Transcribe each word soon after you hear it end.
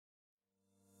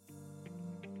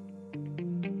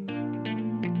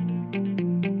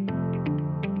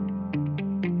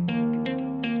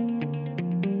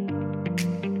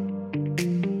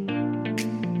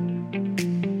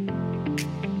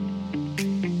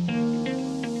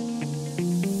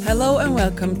Hello and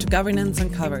welcome to Governance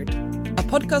Uncovered, a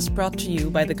podcast brought to you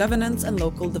by the Governance and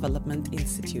Local Development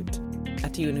Institute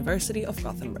at the University of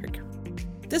Gothenburg.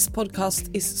 This podcast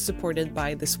is supported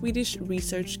by the Swedish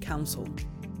Research Council.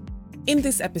 In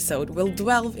this episode, we'll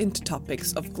delve into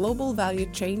topics of global value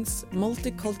chains,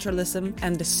 multiculturalism,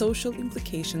 and the social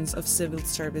implications of civil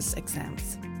service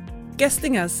exams.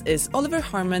 Guesting us is Oliver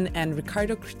Harman and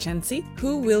Riccardo Crescenzi,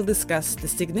 who will discuss the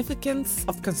significance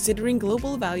of considering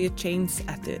global value chains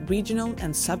at the regional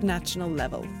and subnational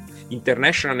level.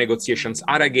 International negotiations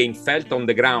are again felt on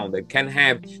the ground and can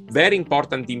have very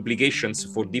important implications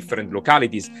for different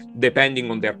localities, depending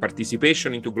on their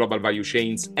participation into global value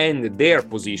chains and their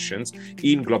positions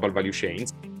in global value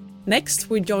chains. Next,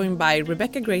 we're joined by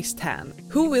Rebecca Grace Tan,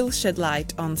 who will shed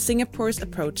light on Singapore's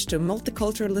approach to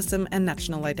multiculturalism and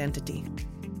national identity.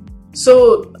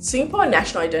 So, Singapore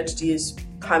national identity is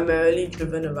primarily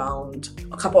driven around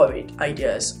a couple of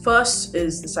ideas. First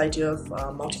is this idea of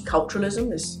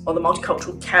multiculturalism, or the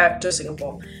multicultural character of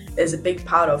Singapore is a big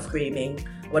part of framing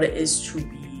what it is to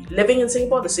be living in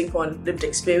Singapore, the Singaporean lived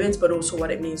experience, but also what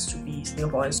it means to be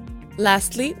Singaporeans.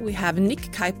 Lastly, we have Nick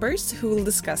Kuipers, who will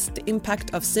discuss the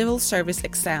impact of civil service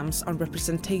exams on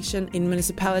representation in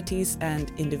municipalities and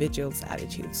individuals'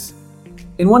 attitudes.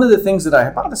 And one of the things that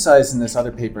I hypothesized in this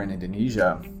other paper in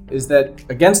Indonesia is that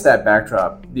against that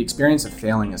backdrop, the experience of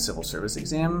failing a civil service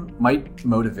exam might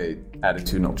motivate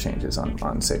attitudinal changes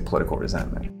on say, political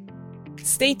resentment.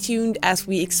 Stay tuned as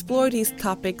we explore these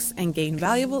topics and gain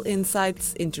valuable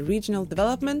insights into regional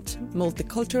development,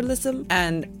 multiculturalism,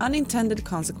 and unintended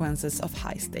consequences of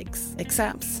high-stakes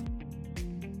exams.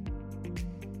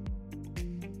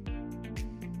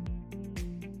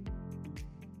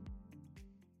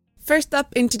 First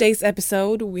up in today's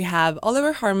episode, we have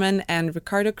Oliver Harman and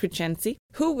Riccardo Crescenzi,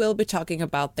 who will be talking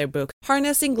about their book,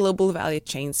 Harnessing Global Value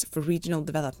Chains for Regional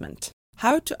Development: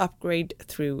 How to Upgrade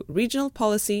Through Regional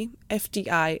Policy,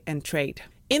 FDI, and Trade.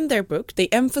 In their book, they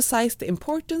emphasize the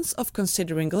importance of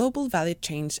considering global value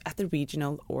chains at the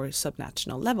regional or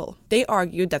subnational level. They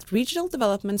argue that regional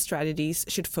development strategies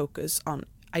should focus on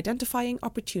identifying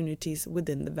opportunities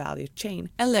within the value chain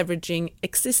and leveraging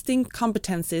existing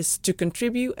competencies to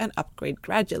contribute and upgrade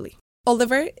gradually.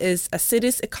 Oliver is a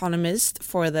cities economist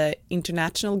for the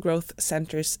International Growth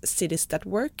Centre's Cities That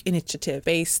Work initiative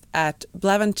based at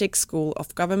Blavatnik School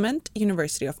of Government,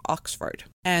 University of Oxford.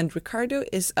 And Riccardo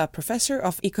is a professor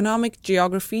of economic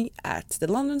geography at the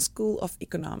London School of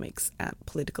Economics and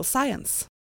Political Science.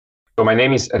 So my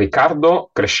name is Riccardo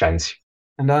Crescenzi.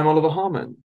 And I'm Oliver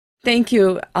Harman. Thank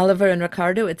you, Oliver and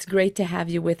Riccardo. It's great to have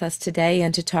you with us today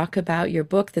and to talk about your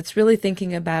book that's really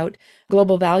thinking about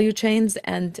global value chains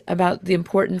and about the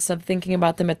importance of thinking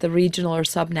about them at the regional or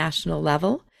subnational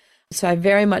level. So I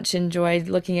very much enjoyed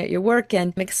looking at your work,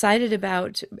 and I'm excited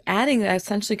about adding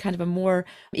essentially kind of a more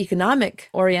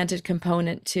economic-oriented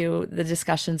component to the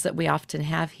discussions that we often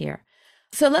have here.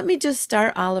 So let me just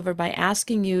start, Oliver, by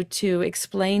asking you to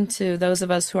explain to those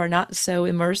of us who are not so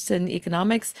immersed in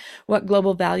economics what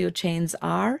global value chains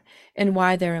are and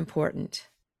why they're important.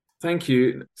 Thank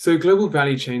you. So global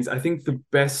value chains, I think the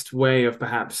best way of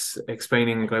perhaps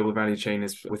explaining a global value chain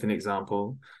is with an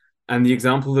example. And the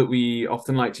example that we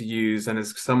often like to use and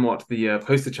is somewhat the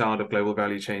poster child of global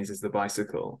value chains is the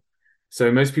bicycle.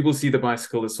 So most people see the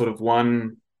bicycle as sort of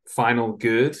one final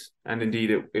good, and indeed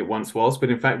it once was,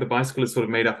 but in fact the bicycle is sort of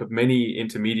made up of many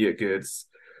intermediate goods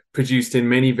produced in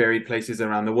many varied places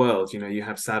around the world. You know, you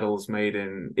have saddles made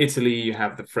in Italy, you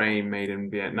have the frame made in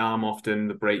Vietnam, often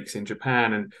the brakes in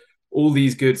Japan, and all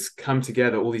these goods come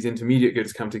together, all these intermediate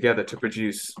goods come together to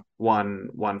produce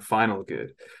one final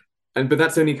good. But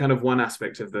that's only kind of one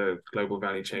aspect of the global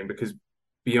value chain, because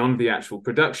beyond the actual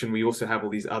production, we also have all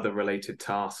these other related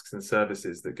tasks and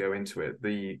services that go into it.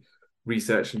 The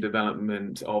research and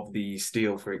development of the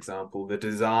steel, for example, the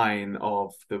design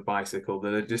of the bicycle,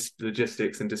 the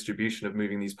logistics and distribution of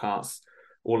moving these parts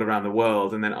all around the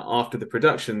world. And then after the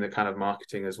production, the kind of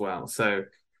marketing as well. So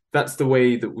that's the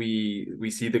way that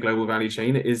we see the global value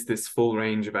chain. It is this full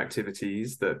range of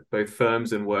activities that both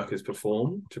firms and workers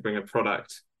perform to bring a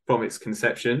product from its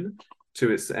conception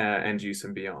to its end use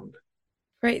and beyond.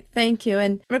 Great, thank you.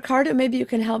 And Riccardo, maybe you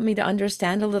can help me to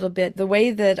understand a little bit the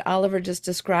way that Oliver just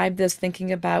described this,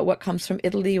 thinking about what comes from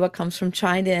Italy, what comes from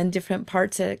China, and different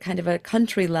parts at kind of a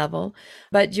country level.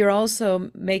 But you're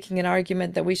also making an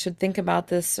argument that we should think about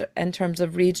this in terms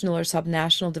of regional or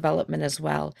subnational development as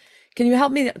well. Can you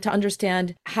help me to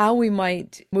understand how we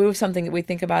might move something that we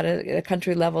think about at a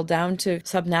country level down to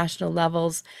subnational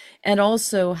levels, and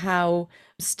also how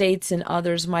states and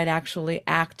others might actually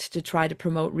act to try to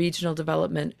promote regional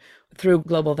development through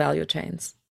global value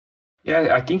chains?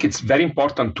 Yeah, I think it's very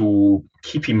important to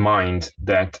keep in mind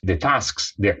that the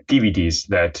tasks, the activities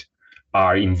that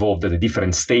are involved at the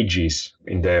different stages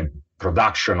in the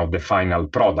production of the final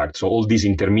product, so all these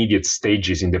intermediate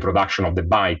stages in the production of the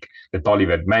bike that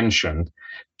Oliver mentioned,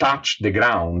 touch the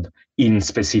ground in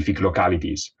specific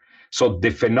localities. So the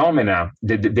phenomena,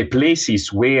 the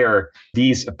places where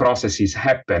these processes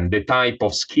happen, the type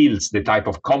of skills, the type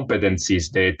of competencies,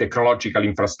 the technological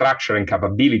infrastructure and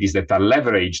capabilities that are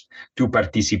leveraged to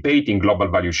participate in global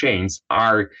value chains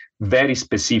are very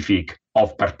specific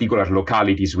of particular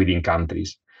localities within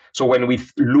countries. So when we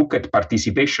look at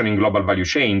participation in global value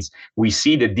chains, we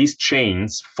see that these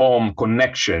chains form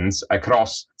connections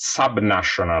across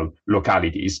subnational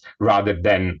localities rather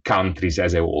than countries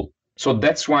as a whole. So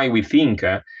that's why we think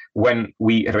when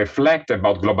we reflect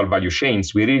about global value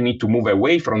chains, we really need to move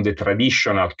away from the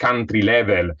traditional country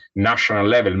level, national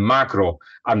level, macro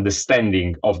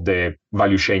understanding of the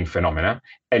value chain phenomena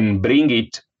and bring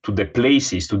it to the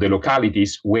places, to the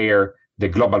localities where the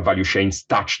global value chains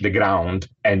touch the ground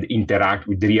and interact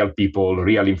with real people,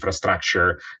 real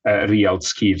infrastructure, real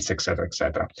skills, etc.,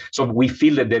 etc. So we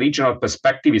feel that the regional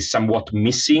perspective is somewhat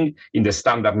missing in the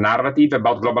standard narrative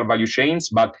about global value chains,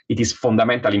 but it is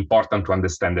fundamentally important to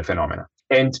understand the phenomena.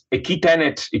 And a key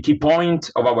tenet, a key point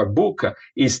of our book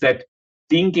is that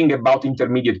thinking about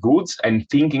intermediate goods and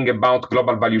thinking about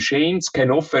global value chains can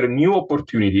offer new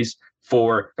opportunities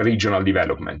for regional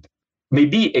development.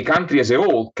 Maybe a country as a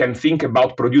whole can think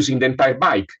about producing the entire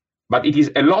bike, but it is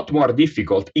a lot more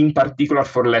difficult, in particular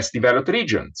for less developed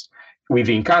regions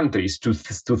within countries, to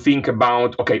think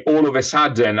about, okay, all of a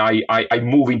sudden I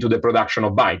move into the production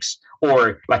of bikes,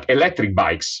 or like electric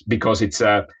bikes, because it's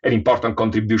an important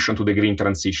contribution to the green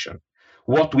transition.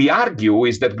 What we argue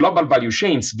is that global value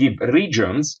chains give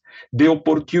regions the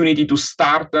opportunity to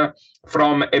start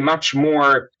from a much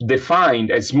more defined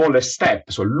and smaller step.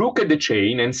 So look at the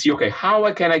chain and see, okay,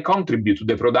 how can I contribute to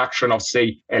the production of,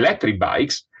 say, electric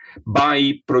bikes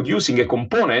by producing a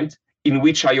component in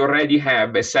which I already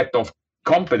have a set of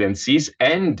competencies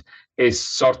and a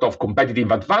sort of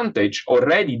competitive advantage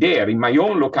already there in my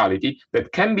own locality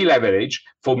that can be leveraged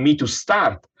for me to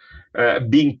start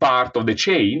being part of the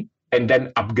chain and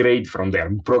then upgrade from there,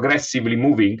 progressively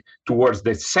moving towards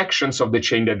the sections of the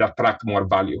chain that attract more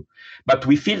value. But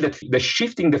we feel that the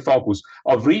shifting the focus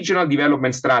of regional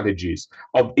development strategies,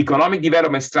 of economic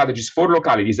development strategies for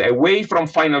localities away from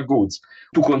final goods,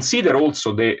 to consider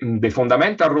also the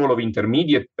fundamental role of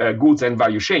intermediate goods and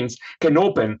value chains can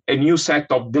open a new set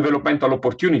of developmental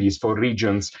opportunities for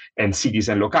regions and cities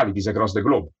and localities across the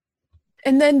globe.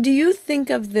 And then do you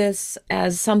think of this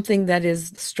as something that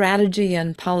is strategy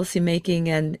and policy making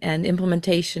and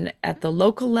implementation at the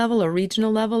local level or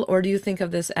regional level? Or do you think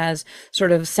of this as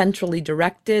sort of centrally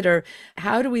directed? Or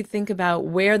how do we think about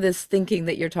where this thinking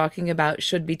that you're talking about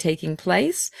should be taking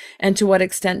place? And to what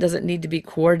extent does it need to be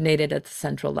coordinated at the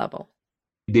central level?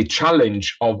 The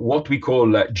challenge of what we call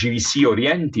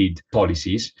GVC-oriented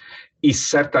policies is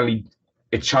certainly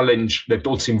a challenge that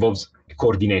also involves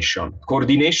coordination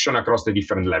across the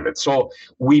different levels. So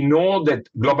we know that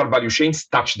global value chains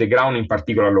touch the ground in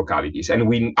particular localities, and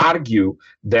we argue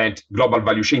that global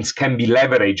value chains can be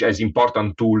leveraged as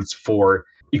important tools for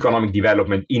economic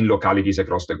development in localities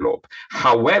across the globe.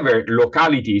 However,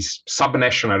 localities,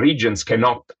 subnational regions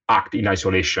cannot act in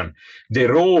isolation. The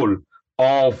role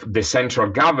of the central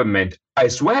government,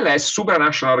 as well as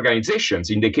supranational organizations.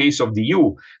 In the case of the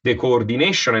EU, the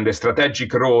coordination and the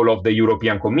strategic role of the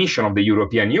European Commission, of the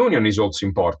European Union is also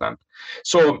important.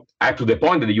 So, to the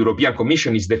point that the European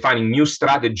Commission is defining new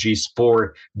strategies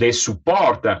for the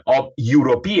support of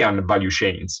European value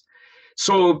chains.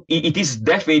 So it is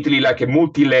definitely like a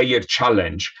multi-layered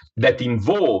challenge that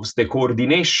involves the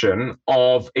coordination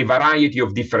of a variety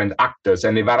of different actors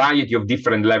and a variety of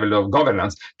different levels of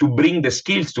governance to bring the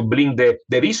skills, to bring the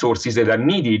resources that are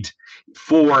needed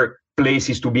for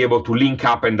places to be able to link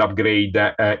up and upgrade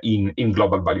in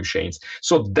global value chains.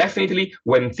 So definitely,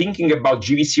 when thinking about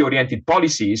GVC-oriented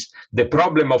policies, the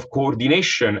problem of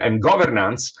coordination and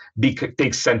governance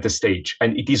takes center stage.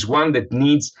 And it is one that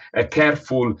needs a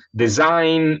careful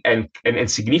design and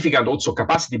significant also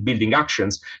capacity building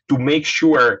actions to make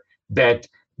sure that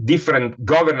different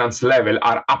governance levels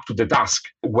are up to the task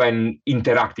when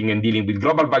interacting and dealing with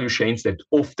global value chains that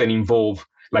often involve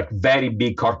like very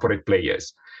big corporate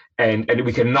players. And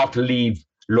we cannot leave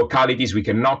localities, we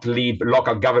cannot leave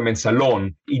local governments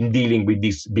alone in dealing with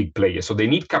these big players. So they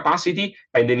need capacity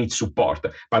and they need support.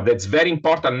 But that's very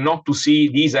important not to see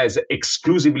these as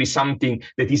exclusively something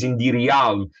that is in the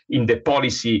realm, in the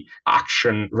policy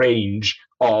action range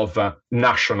of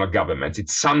national governments.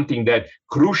 It's something that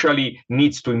crucially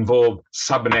needs to involve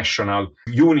subnational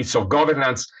units of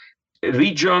governance,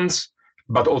 regions,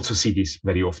 but also cities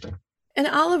very often. And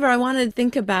Oliver, I want to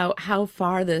think about how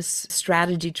far this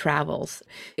strategy travels.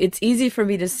 It's easy for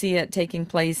me to see it taking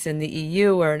place in the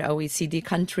EU or in OECD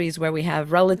countries where we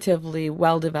have relatively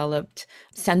well-developed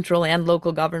central and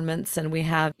local governments, and we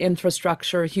have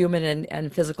infrastructure, human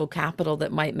and physical capital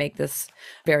that might make this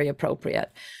very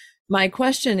appropriate. My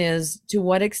question is, to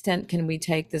what extent can we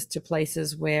take this to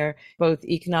places where both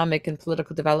economic and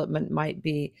political development might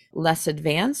be less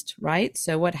advanced, right?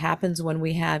 So what happens when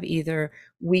we have either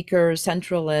weaker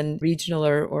central and regional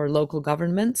or local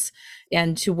governments?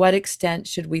 And to what extent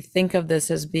should we think of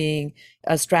this as being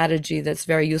a strategy that's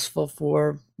very useful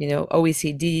for,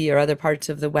 OECD or other parts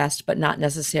of the West, but not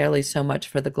necessarily so much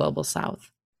for the global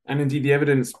South? And indeed, the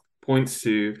evidence points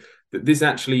to that this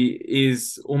actually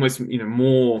is almost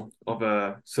more of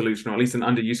a solution, or at least an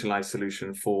underutilized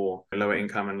solution for lower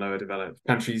income and lower developed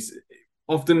countries.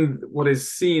 Often what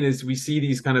is seen is we see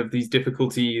these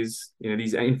difficulties,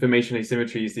 these information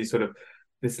asymmetries,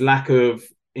 this lack of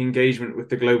engagement with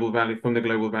the global value from the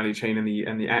global value chain and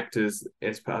the actors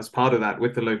as part of that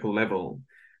with the local level.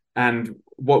 And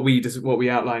what we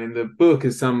outline in the book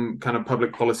is some kind of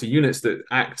public policy units that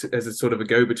act as a sort of a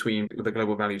go-between the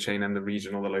global value chain and the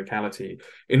region or the locality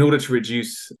in order to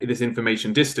reduce this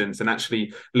information distance and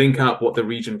actually link up what the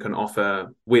region can offer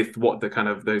with what the kind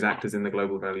of those actors in the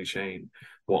global value chain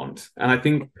want. And I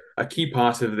think a key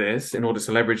part of this, in order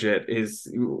to leverage it, is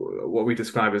what we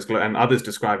describe as, and others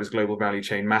describe as, global value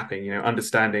chain mapping,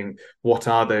 understanding what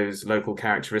are those local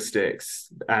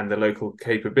characteristics and the local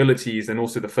capabilities and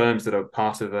also the firms that are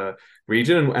part of a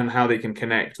region and how they can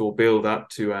connect or build up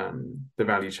to the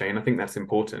value chain. I think that's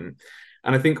important.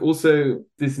 And I think also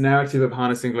this narrative of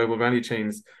harnessing global value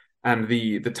chains and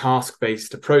the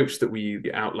task-based approach that we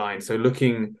outline, so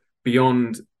looking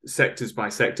beyond sectors by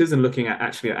sectors and looking at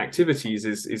activities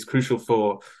is crucial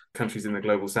for countries in the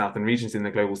global south and regions in the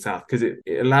global south, because it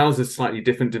allows a slightly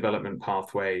different development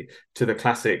pathway to the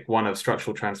classic one of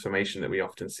structural transformation that we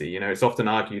often see. It's often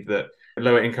argued that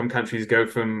lower income countries go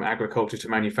from agriculture to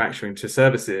manufacturing to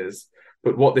services.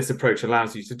 But what this approach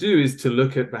allows you to do is to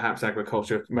look at perhaps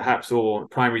agriculture, or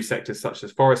primary sectors such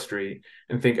as forestry,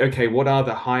 and think, okay, what are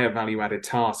the higher value added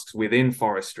tasks within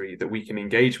forestry that we can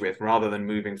engage with rather than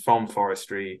moving from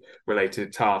forestry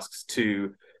related tasks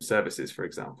to services, for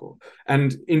example.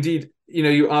 And indeed,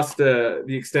 you asked the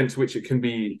extent to which it can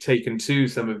be taken to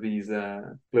some of these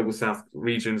global south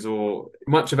regions, or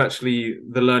much of actually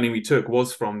the learning we took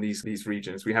was from these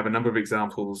regions. We have a number of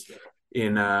examples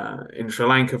in Sri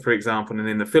Lanka, for example, and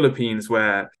in the Philippines,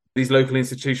 where these local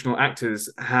institutional actors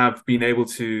have been able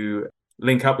to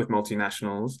link up with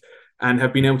multinationals and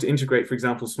have been able to integrate, for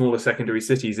example, smaller secondary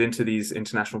cities into these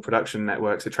international production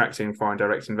networks, attracting foreign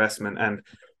direct investment and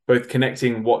both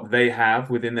connecting what they have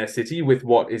within their city with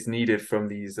what is needed from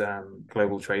these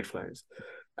global trade flows.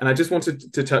 And I just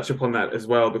wanted to touch upon that as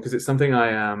well, because it's something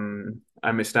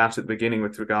I missed out at the beginning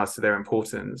with regards to their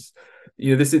importance.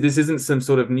 This isn't some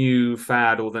sort of new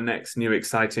fad or the next new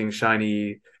exciting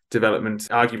shiny development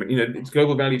argument.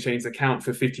 Global value chains account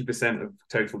for 50% of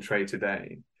total trade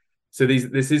today. So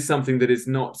this is something that is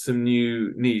not some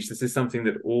new niche. This is something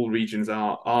that all regions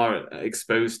are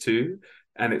exposed to,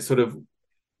 and it's sort of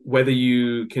whether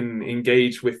you can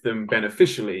engage with them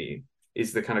beneficially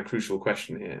is the kind of crucial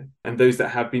question here. And those that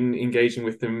have been engaging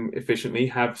with them efficiently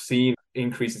have seen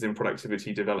increases in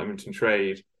productivity, development, and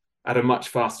trade at a much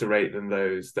faster rate than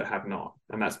those that have not.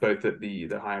 And that's both at the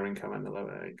higher income and the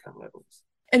lower income levels.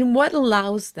 And what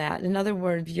allows that? In other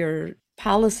words, your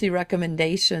policy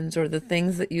recommendations or the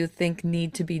things that you think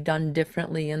need to be done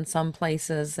differently in some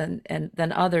places and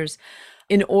than others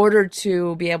in order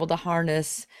to be able to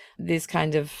harness these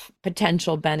kind of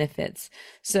potential benefits.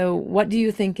 So what do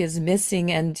you think is missing,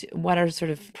 and what are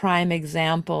sort of prime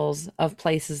examples of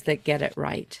places that get it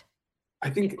right? I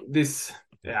think this,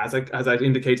 as I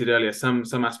indicated earlier, some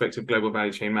aspect of global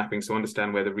value chain mapping, so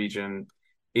understand where the region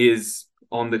is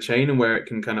on the chain and where it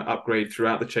can kind of upgrade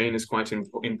throughout the chain is quite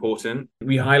important.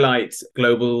 We highlight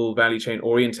global value chain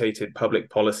orientated public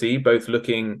policy, both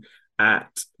looking at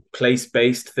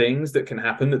place-based things that can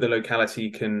happen that the locality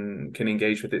can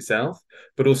engage with itself,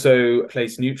 but also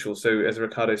place neutral. So as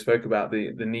Ricardo spoke about,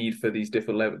 the need for these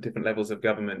different levels of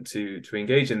government to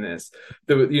engage in this,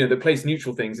 the place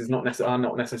neutral things are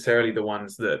not necessarily the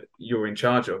ones that you're in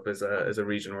charge of as a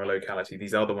region or a locality.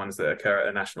 These are the ones that occur at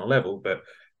a national level, but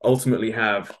ultimately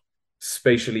have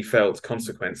spatially felt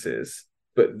consequences,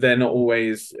 but they're not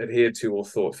always adhered to or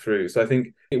thought through. So I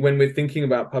think when we're thinking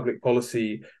about public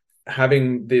policy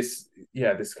having this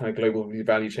kind of global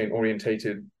value chain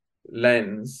orientated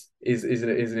lens is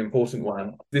an important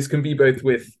one. This can be both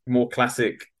with more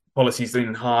classic policies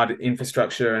in hard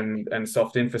infrastructure and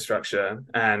soft infrastructure,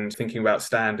 and thinking about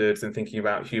standards and thinking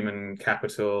about human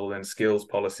capital and skills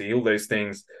policy. All those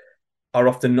things are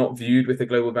often not viewed with the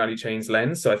global value chains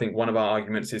lens. So I think one of our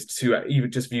arguments is to even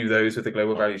just view those with the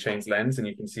global value chains lens, and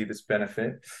you can see this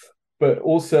benefit. But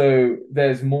also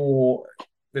there's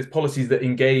policies that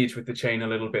engage with the chain a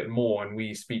little bit more, and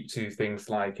we speak to things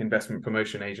like investment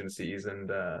promotion agencies and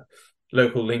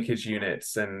local linkage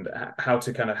units, and how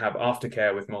to kind of have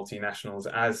aftercare with multinationals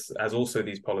as also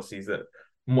these policies that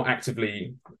more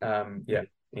actively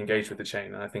engage with the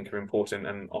chain, and I think are important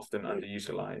and often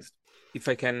underutilized. If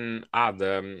I can add,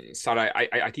 Sarah,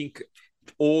 I think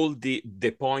all the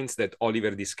points that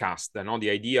Oliver discussed, the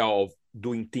idea of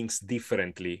doing things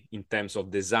differently in terms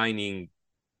of designing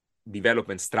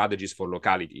development strategies for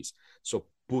localities. So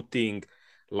putting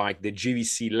like the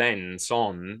GVC lens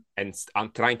on and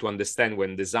trying to understand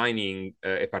when designing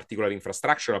a particular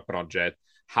infrastructural project,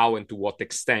 how and to what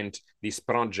extent this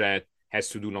project has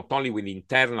to do not only with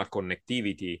internal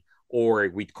connectivity or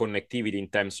with connectivity in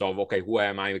terms of, okay, who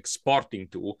am I exporting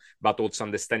to, but also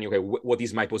understanding, okay, what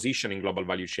is my position in global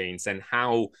value chains, and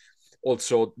how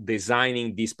also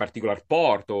designing this particular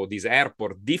port or this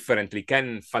airport differently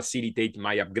can facilitate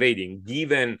my upgrading,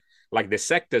 given like the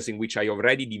sectors in which I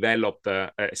already developed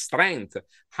strength,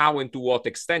 how and to what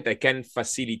extent I can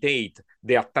facilitate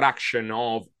the attraction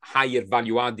of higher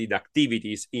value-added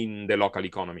activities in the local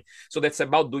economy. So that's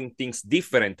about doing things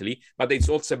differently, but it's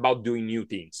also about doing new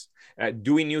things.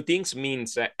 Doing new things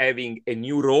means having a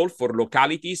new role for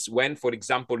localities when, for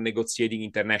example, negotiating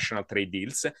international trade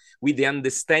deals, with the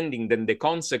understanding that the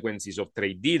consequences of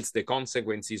trade deals, the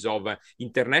consequences of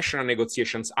international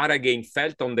negotiations are again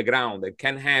felt on the ground and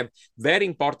can have very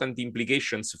important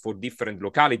implications for different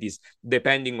localities,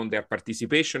 depending on their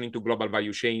participation into global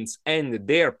value chains and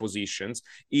their positions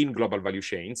in global value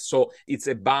chains. So it's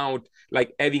about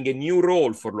like having a new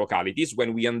role for localities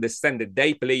when we understand that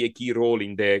they play a key role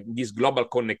in this global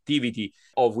connectivity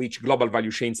of which global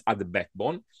value chains are the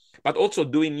backbone, but also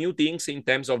doing new things in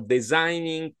terms of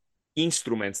designing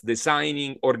instruments,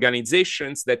 designing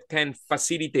organizations that can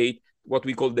facilitate what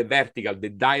we call the vertical, the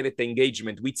direct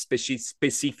engagement with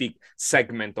specific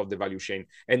segment of the value chain.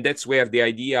 And that's where the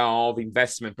idea of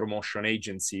investment promotion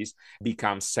agencies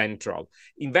becomes central.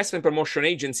 Investment promotion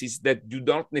agencies that do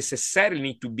not necessarily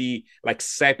need to be like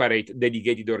separate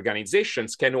dedicated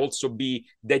organizations, can also be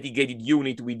dedicated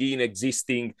unit within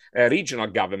existing regional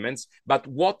governments. But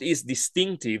what is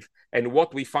distinctive and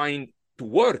what we find to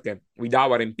work with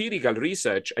our empirical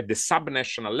research at the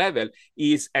subnational level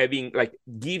is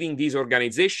giving these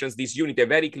organizations, this unit, a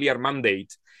very clear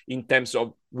mandate in terms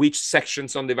of which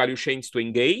sections on the value chains to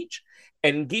engage,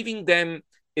 and giving them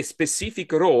a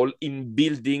specific role in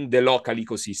building the local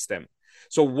ecosystem.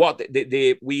 So what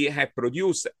we have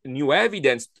produced new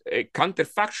evidence,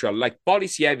 counterfactual, like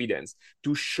policy evidence,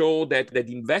 to show that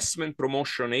investment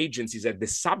promotion agencies at the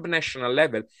subnational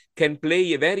level can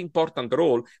play a very important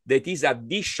role that is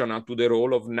additional to the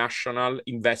role of national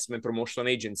investment promotion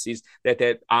agencies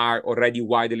that are already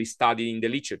widely studied in the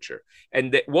literature.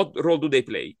 And what role do they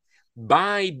play?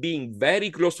 By being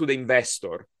very close to the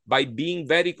investor, by being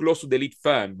very close to the lead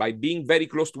firm, by being very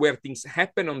close to where things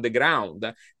happen on the ground,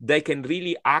 they can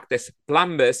really act as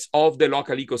plumbers of the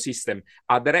local ecosystem,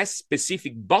 address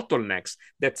specific bottlenecks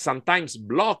that sometimes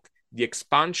block the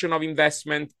expansion of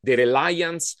investment, the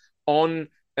reliance on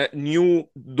new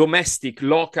domestic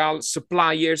local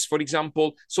suppliers, for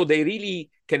example. So they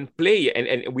really can play,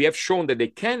 and we have shown that they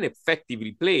can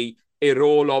effectively play a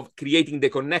role of creating the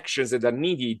connections that are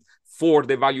needed for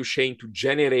the value chain to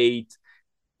generate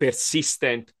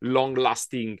persistent,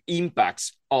 long-lasting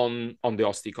impacts on the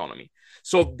host economy.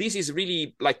 So this is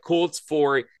really like calls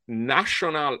for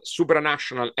national,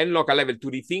 supranational, and local level to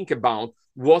rethink about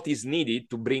what is needed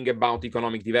to bring about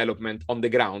economic development on the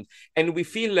ground. And we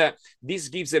feel this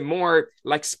gives a more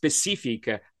like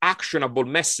specific, actionable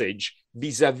message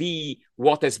vis-a-vis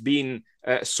what has been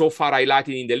so far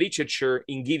highlighted in the literature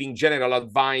in giving general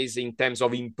advice in terms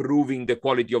of improving the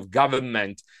quality of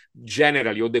government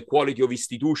generally, or the quality of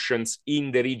institutions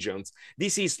in the regions.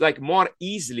 This is like more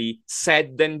easily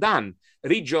said than done.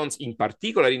 Regions, in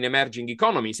particular in emerging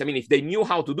economies, I mean, if they knew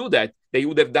how to do that, they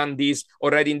would have done this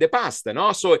already in the past.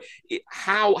 No? So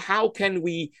how can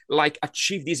we like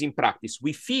achieve this in practice?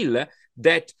 We feel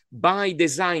that by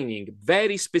designing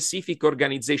very specific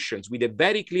organizations with a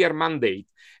very clear mandate,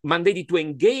 mandated to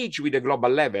engage with the global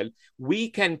level, we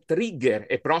can trigger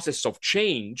a process of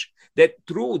change that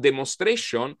through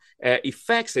demonstration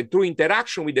effects and through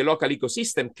interaction with the local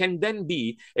ecosystem can then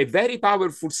be a very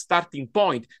powerful starting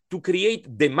point to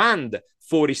create demand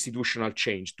for institutional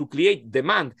change, to create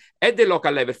demand at the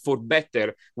local level for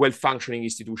better, well-functioning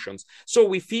institutions. So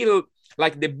we feel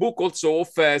like the book also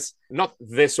offers not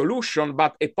the solution,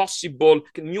 but a possible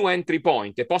new entry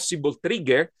point, a possible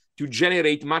trigger to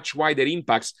generate much wider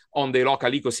impacts on the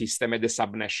local ecosystem at the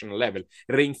subnational level,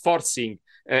 reinforcing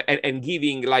and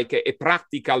giving like a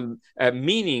practical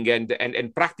meaning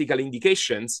and practical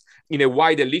indications in a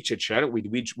wider literature with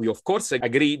which we of course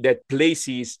agree that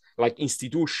places like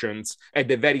institutions at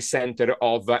the very center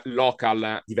of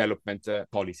local development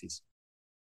policies.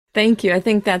 Thank you. I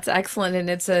think that's excellent. And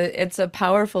it's a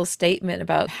powerful statement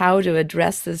about how to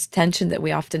address this tension that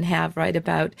we often have, right?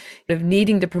 About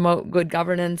needing to promote good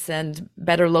governance and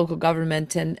better local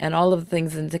government and all of the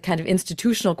things and the kind of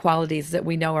institutional qualities that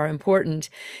we know are important.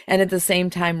 And at the same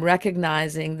time,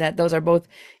 recognizing that those are both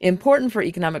important for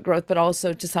economic growth, but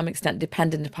also to some extent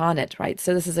dependent upon it, right?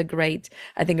 So this is a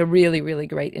really, really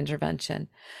great intervention.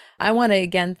 I want to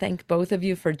again thank both of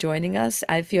you for joining us.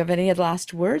 If you have any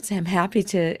last words, I'm happy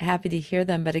to hear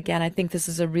them. But again, I think this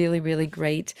is a really, really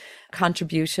great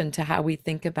contribution to how we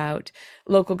think about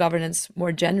local governance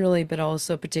more generally, but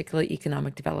also particularly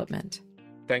economic development.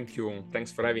 Thank you.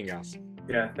 Thanks for having us.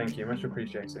 Yeah, thank you. Much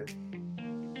appreciated.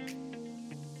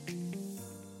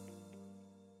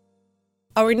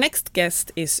 Our next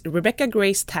guest is Rebecca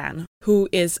Grace Tan, who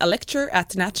is a lecturer at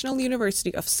the National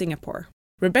University of Singapore.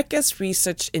 Rebecca's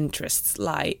research interests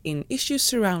lie in issues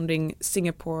surrounding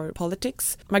Singapore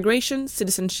politics, migration,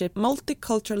 citizenship,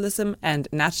 multiculturalism, and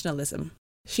nationalism.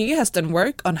 She has done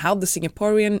work on how the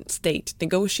Singaporean state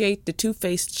negotiates the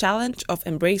two-faced challenge of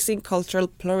embracing cultural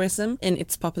pluralism in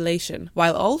its population,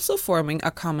 while also forming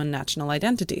a common national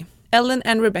identity. Ellen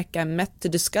and Rebecca met to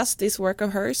discuss this work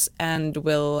of hers and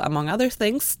will, among other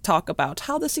things, talk about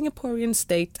how the Singaporean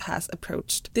state has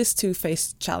approached this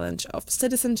two-faced challenge of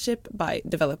citizenship by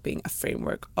developing a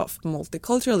framework of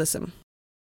multiculturalism.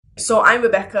 So I'm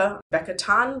Rebecca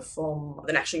Tan from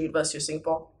the National University of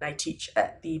Singapore. I teach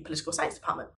at the Political Science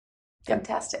Department.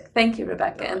 Fantastic. Thank you,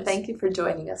 Rebecca, and thank you for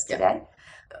joining us today.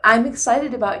 I'm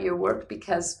excited about your work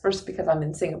because I'm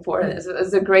in Singapore and it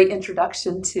was a great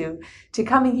introduction to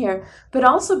coming here, but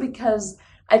also because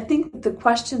I think the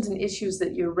questions and issues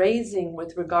that you're raising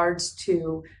with regards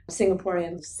to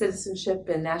Singaporean citizenship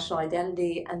and national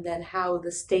identity, and then how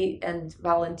the state and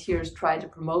volunteers try to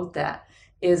promote that,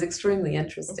 is extremely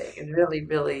interesting and really,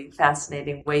 really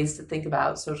fascinating ways to think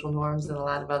about social norms and a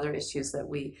lot of other issues that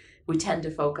we tend to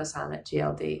focus on at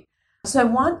GLD. So I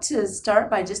want to start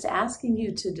by just asking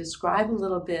you to describe a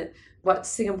little bit what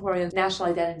Singaporean national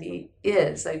identity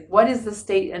is. Like, what is the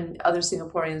state and other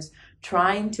Singaporeans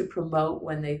trying to promote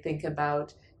when they think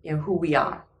about, who we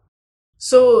are?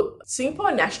 So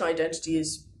Singapore national identity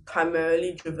is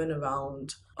primarily driven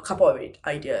around a couple of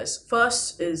ideas.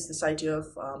 First is this idea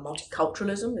of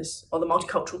multiculturalism, or the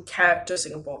multicultural character of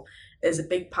Singapore is a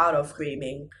big part of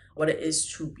framing what it is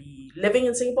to be living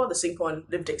in Singapore, the Singaporean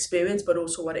lived experience, but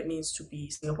also what it means to be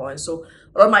Singaporean. So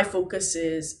a lot of my focus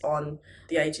is on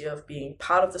the idea of being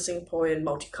part of the Singaporean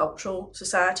multicultural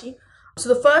society.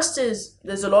 So the first is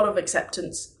there's a lot of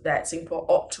acceptance that Singapore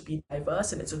ought to be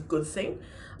diverse, and it's a good thing.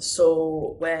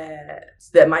 So where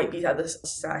there might be other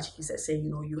societies that say,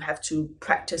 you have to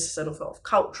practice a certain form of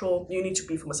cultural, you need to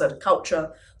be from a certain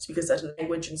culture, speak a certain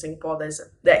language in Singapore, there's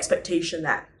the expectation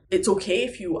that it's okay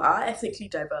if you are ethnically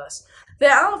diverse.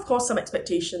 There are, of course, some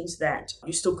expectations that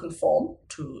you still conform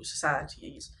to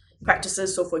society's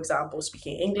practices. So, for example,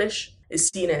 speaking English is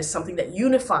seen as something that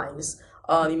unifies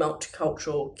the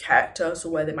multicultural character. So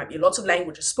where there might be lots of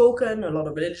languages spoken, a lot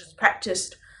of religions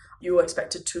practiced, you are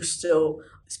expected to still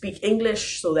speak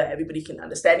English so that everybody can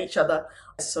understand each other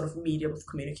as a sort of medium of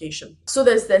communication. So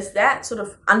there's that sort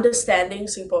of understanding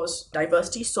Singapore's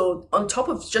diversity. So on top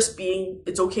of just being,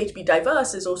 it's okay to be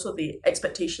diverse, is also the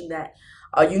expectation that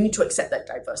you need to accept that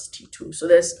diversity too. So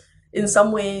there's, in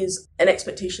some ways, an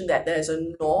expectation that there's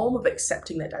a norm of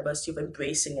accepting that diversity, of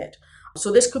embracing it.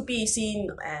 So this could be seen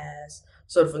as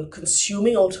sort of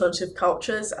consuming alternative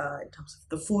cultures in terms of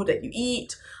the food that you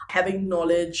eat, having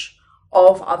knowledge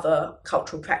of other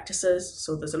cultural practices.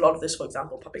 So there's a lot of this, for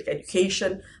example, public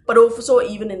education, but also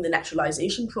even in the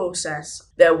naturalization process,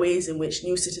 there are ways in which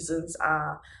new citizens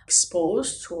are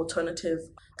exposed to alternative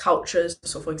cultures.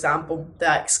 So for example, there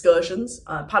are excursions,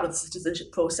 part of the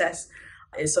citizenship process,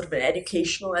 is sort of an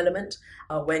educational element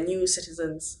where new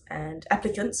citizens and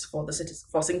applicants for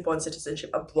Singaporean citizenship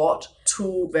are brought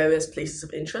to various places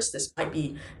of interest. This might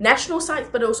be national sites,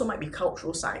 but it also might be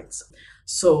cultural sites.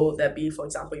 So there'd be, for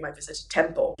example, you might visit a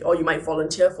temple, or you might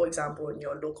volunteer, for example, in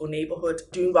your local neighborhood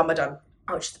during Ramadan,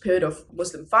 which is the period of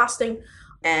Muslim fasting.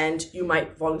 And you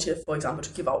might volunteer, for example,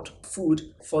 to give out food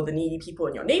for the needy people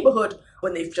in your neighborhood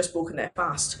when they've just broken their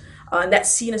fast. And that's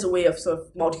seen as a way of sort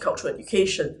of multicultural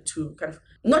education to kind of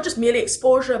not just merely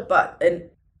exposure, but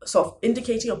in sort of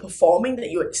indicating or performing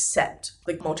that you accept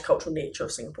the multicultural nature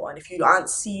of Singapore. And if you aren't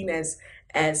seen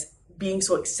as being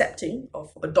so accepting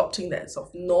of adopting that sort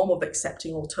of norm of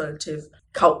accepting alternative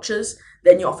cultures,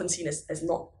 then you're often seen as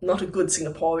not a good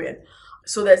Singaporean.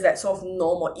 So there's that sort of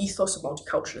norm or ethos of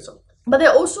multiculturalism. But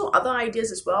there are also other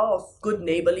ideas as well of good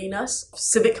neighborliness,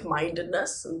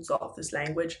 civic-mindedness, and sort of this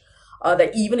language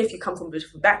that even if you come from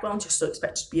different backgrounds, you're still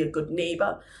expected to be a good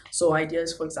neighbor. So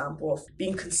ideas, for example, of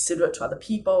being considerate to other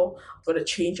people, got to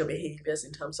change your behaviors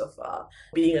in terms of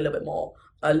being a little bit more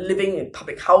living in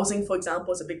public housing, for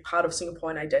example, is a big part of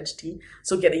Singaporean identity.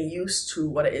 So getting used to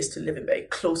what it is to live in very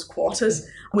close quarters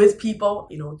with people,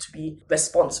 to be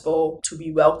responsible, to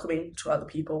be welcoming to other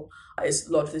people is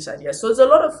a lot of this idea. So there's a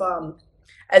lot of,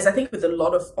 as I think with a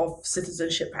lot of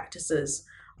citizenship practices,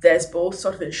 there's both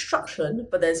sort of instruction,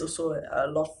 but there's also a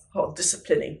lot of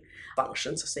disciplining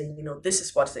functions of saying, this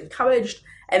is what's encouraged.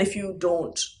 And if you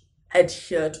don't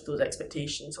adhere to those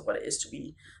expectations of what it is to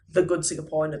be the good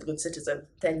Singaporean or the good citizen,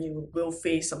 then you will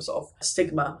face some sort of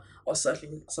stigma or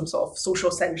certainly some sort of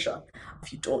social censure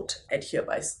if you don't adhere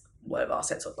by whatever our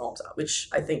sets of norms are, which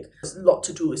I think has a lot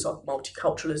to do with sort of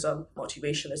multiculturalism,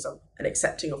 multiracialism, and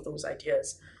accepting of those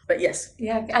ideas. But yes.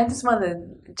 Yeah, I just want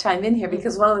to chime in here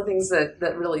because one of the things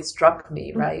that really struck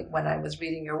me, right, when I was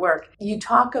reading your work, you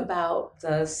talk about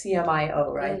the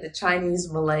CMIO, right, the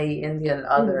Chinese, Malay, Indian,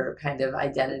 other kind of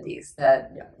identities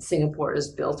that Singapore is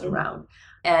built around.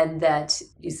 And that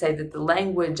you say that the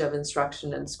language of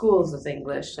instruction in schools is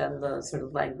English and the sort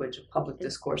of language of public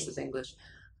discourse is English.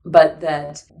 But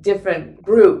that different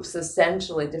groups,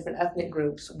 essentially different ethnic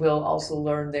groups, will also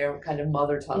learn their kind of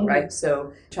mother tongue, right?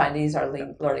 So Chinese are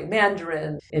learning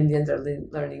Mandarin, Indians are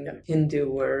learning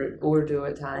Hindu or Urdu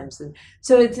at times. And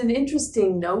so it's an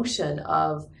interesting notion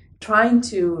of trying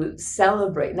to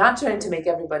celebrate, not trying to make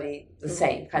everybody the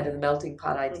same, kind of the melting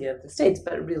pot idea of the States,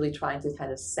 but really trying to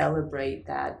kind of celebrate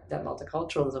that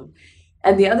multiculturalism.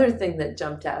 And the other thing that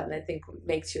jumped out, and I think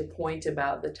makes your point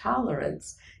about the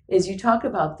tolerance, is you talk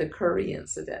about the curry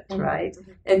incident, right?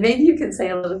 And maybe you can say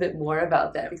a little bit more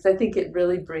about that, because I think it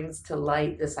really brings to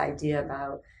light this idea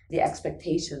about the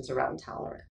expectations around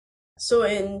tolerance. So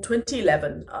in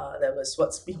 2011, there was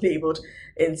what's been labeled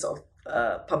in sort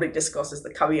of public discourse as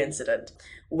the curry incident,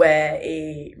 where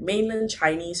a mainland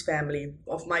Chinese family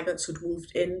of migrants who'd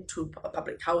moved into a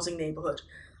public housing neighborhood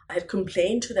had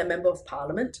complained to their member of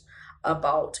parliament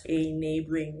about a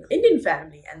neighboring Indian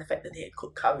family and the fact that they had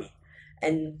cooked curry.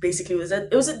 And basically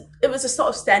it was a sort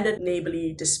of standard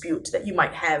neighborly dispute that you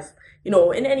might have, in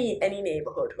any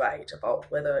neighborhood, right? About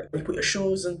whether you put your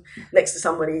shoes next to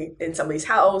somebody in somebody's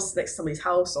house,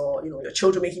 or, your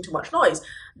children making too much noise.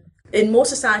 In most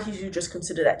societies, you just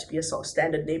consider that to be a sort of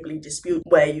standard neighborly dispute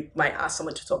where you might ask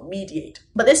someone to sort of mediate.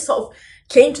 But this sort of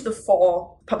came to the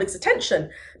fore, public's attention,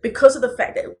 because of the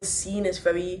fact that it was seen as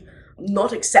very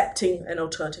not accepting an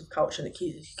alternative culture. And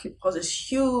it caused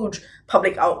this huge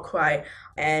public outcry,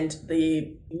 and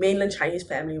the mainland Chinese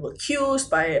family were accused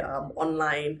by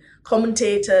online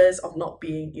commentators of not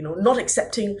being, not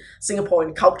accepting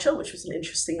Singaporean culture, which was an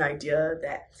interesting idea,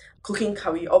 that cooking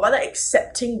curry, or rather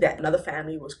accepting that another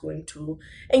family was going to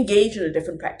engage in a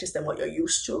different practice than what you're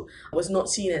used to, was not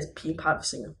seen as being part of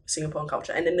Singaporean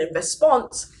culture. And in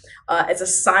response, as a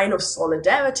sign of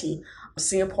solidarity,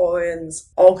 Singaporeans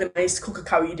organized Cook a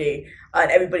Curry Day,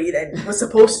 and everybody then was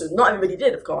supposed to, not everybody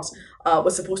did of course,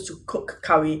 was supposed to cook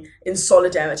curry in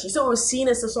solidarity. So it was seen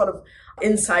as a sort of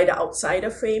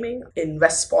insider-outsider framing in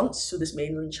response to this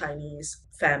mainland Chinese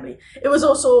family. It was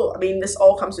also, this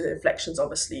all comes with reflections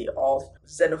obviously of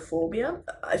xenophobia.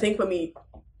 I think when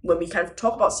we kind of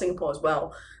talk about Singapore as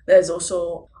well, there's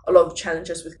also a lot of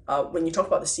challenges with when you talk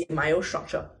about the CMIO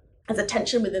structure. There's a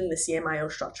tension within the CMIO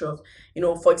structure of,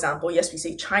 for example, yes, we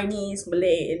say Chinese,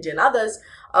 Malay, Indian, others,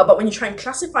 but when you try and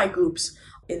classify groups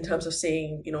in terms of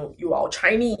saying, you are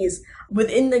Chinese,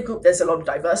 within the group, there's a lot of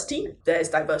diversity. There's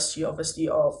diversity, obviously,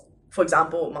 of, for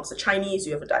example, amongst the Chinese,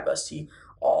 you have a diversity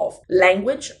of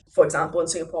language. For example, in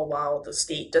Singapore, while the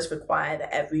state does require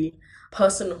that every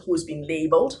person who's been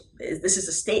labeled, this is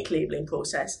a state labeling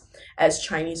process, as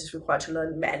Chinese is required to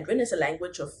learn Mandarin as a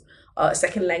language of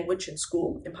second language in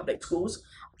school, in public schools.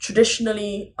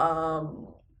 Traditionally,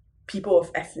 people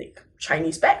of ethnic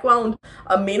Chinese background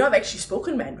may not have actually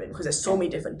spoken Mandarin because there's so many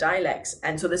different dialects.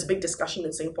 And so there's a big discussion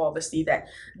in Singapore, obviously, that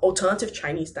alternative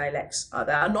Chinese dialects that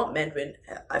are not Mandarin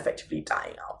are effectively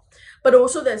dying out. But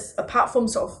also there's, apart from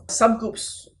sort of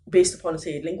subgroups based upon,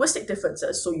 say, linguistic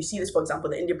differences, so you see this, for example,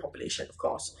 the Indian population, of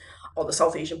course, or the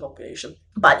South Asian population.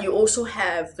 But you also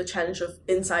have the challenge of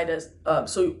insiders,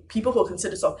 so people who are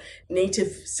considered sort of native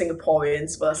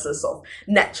Singaporeans versus sort of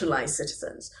naturalized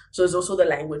citizens. So there's also the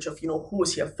language of, who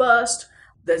was here first.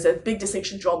 There's a big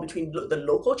distinction drawn between the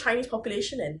local Chinese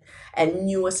population and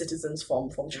newer citizens from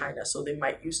China. So they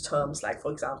might use terms like,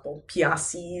 for example,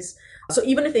 PRCs. So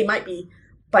even if they might be,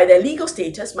 by their legal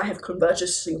status, might have converted to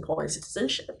Singaporean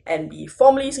citizenship and be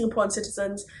formally Singaporean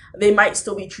citizens, they might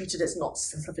still be treated as not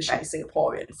sufficiently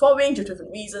Singaporean for a range of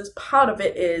different reasons. Part of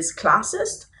it is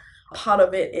classist. Part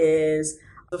of it is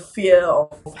the fear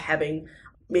of having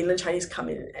mainland Chinese come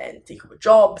in and take over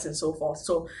jobs and so forth.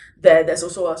 So there's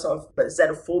also a sort of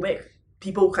xenophobic.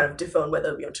 People kind of differ on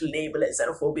whether we want to label it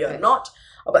xenophobia or not,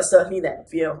 but certainly that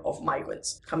fear of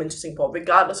migrants coming to Singapore,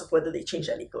 regardless of whether they change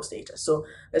their legal status. So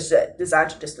there's that desire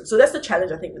to distance. So that's the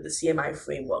challenge, I think, with the CMI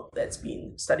framework that's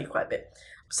been studied quite a bit.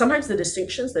 Sometimes the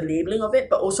distinctions, the labeling of it,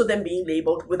 but also them being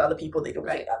labeled with other people they don't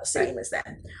think are the same as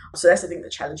them. So that's, I think, the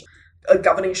challenge. A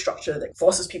governing structure that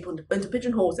forces people into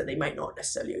pigeonholes that they might not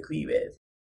necessarily agree with.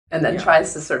 And then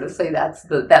tries to sort of say that's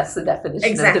the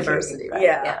definition of diversity, right?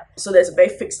 Yeah. So there's a very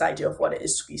fixed idea of what it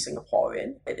is to be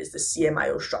Singaporean. It is the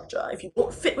CMIO structure. If you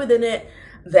don't fit within it,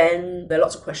 then there are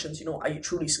lots of questions, are you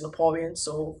truly Singaporean?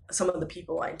 So some of the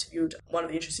people I interviewed, one of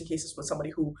the interesting cases was somebody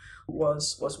who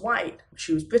was white.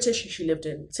 She was British and she lived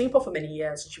in Singapore for many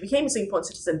years. She became a Singaporean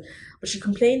citizen, but she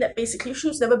complained that basically she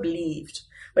was never believed.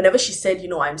 Whenever she said,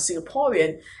 I'm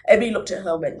Singaporean, everybody looked at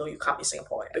her and went, no, you can't be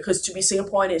Singaporean. Because to be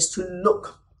Singaporean is to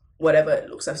look whatever it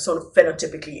looks like, sort of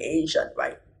phenotypically Asian,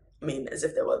 right? I mean, as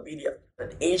if there were really an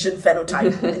Asian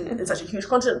phenotype in such a huge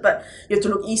continent, but you have to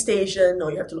look East Asian or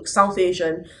you have to look South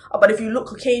Asian. But if you look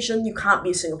Caucasian, you can't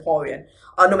be Singaporean,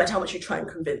 no matter how much you try and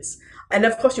convince. And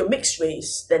of course, you're mixed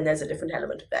race, then there's a different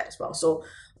element of that as well. So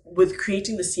with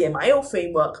creating the CMIO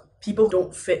framework, people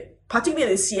don't fit,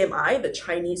 particularly the CMI, the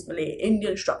Chinese, Malay,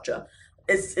 Indian structure.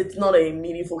 It's not a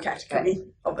meaningful category,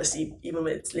 obviously, even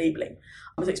with its labeling.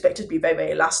 It's expected to be very,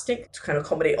 very elastic to kind of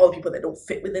accommodate all the people that don't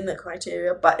fit within that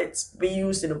criteria, but it's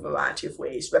reused in a variety of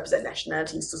ways to represent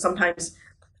nationalities. So sometimes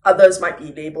others might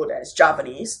be labeled as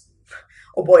Javanese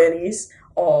or Boyanese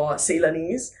or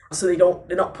Ceylonese. So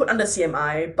they're not put under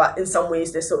CMI, but in some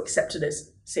ways they're still accepted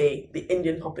as, say, the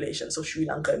Indian population. So Sri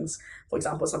Lankans, for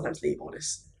example, sometimes labeled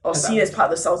as or seen as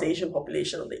part of the South Asian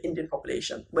population or the Indian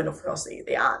population, when of course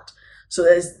they aren't. So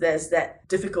there's that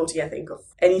difficulty, I think, of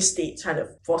any state trying to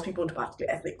force people into particular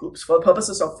ethnic groups for the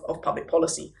purposes of public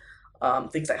policy,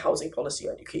 things like housing policy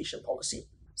or education policy.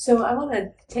 So I want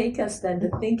to take us then to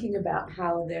thinking about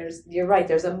how you're right,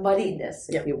 there's a muddiness,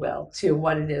 if you will, to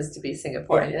what it is to be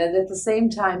Singaporean. And at the same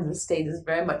time, the state is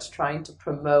very much trying to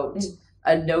promote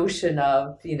a notion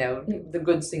of, the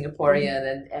good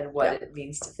Singaporean and what it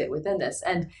means to fit within this.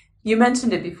 And you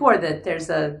mentioned it before that there's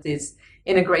these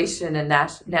integration and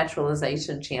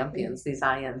naturalization champions, these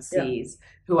INCs,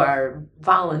 who are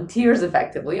volunteers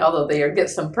effectively, although they get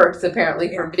some perks apparently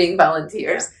for being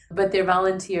volunteers, but they're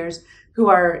volunteers who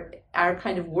are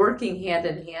kind of working hand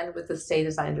in hand with the state,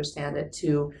 as I understand it,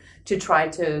 to try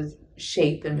to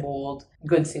shape and mold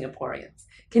good Singaporeans.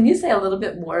 Can you say a little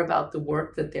bit more about the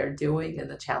work that they're doing and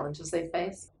the challenges they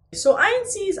face? So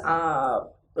INCs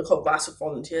they're called grassroots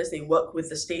volunteers. They work with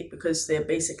the state because they're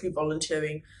basically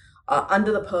volunteering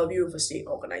under the purview of a state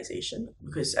organization,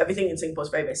 because everything in Singapore is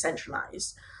very, very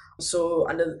centralized. So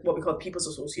under what we call People's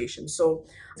Association. So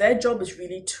their job is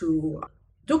really to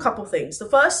do a couple of things. The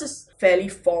first is fairly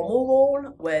formal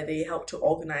role where they help to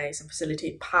organize and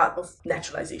facilitate part of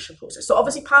naturalization process. So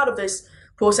obviously part of this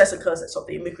process occurs at sort of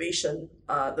the immigration,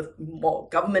 the more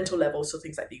governmental level, so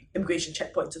things like the Immigration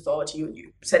Checkpoints Authority when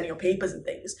you sending your papers and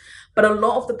things. But a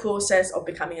lot of the process of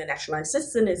becoming a naturalized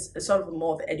citizen is sort of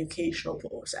more of an educational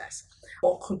process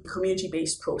or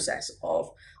community-based process of,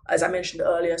 as I mentioned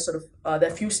earlier, sort of there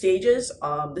are a few stages.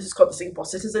 This is called the Singapore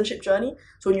citizenship journey.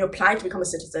 So when you apply to become a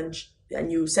citizen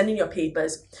and you send in your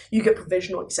papers, you get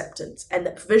provisional acceptance, and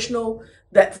that provisional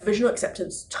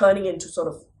acceptance turning into sort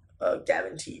of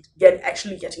guaranteed,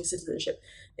 actually getting citizenship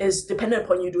is dependent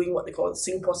upon you doing what they call the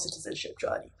Singapore citizenship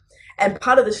journey. And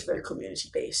part of this is very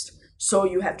community-based. So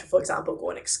you have to, for example,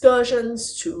 go on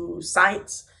excursions to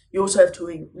sites. You also have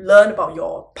to learn about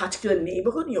your particular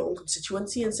neighborhood, your own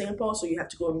constituency in Singapore. So you have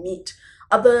to go and meet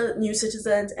other new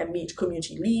citizens and meet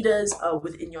community leaders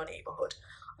within your neighborhood.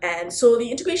 And so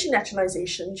the integration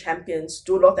naturalization champions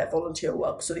do a lot of that volunteer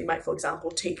work. So they might, for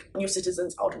example, take new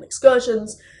citizens out on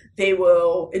excursions. They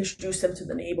will introduce them to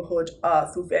the neighborhood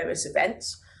through various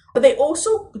events. But they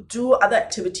also do other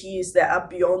activities that are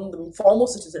beyond the formal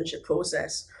citizenship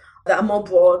process, that are more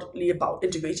broadly about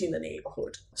integrating the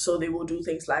neighborhood. So they will do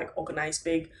things like organize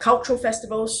big cultural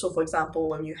festivals. So for example,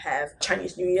 when you have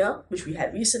Chinese New Year, which we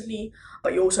had recently,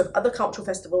 but you also have other cultural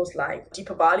festivals like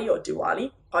Deepavali or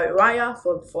Diwali, Hari Raya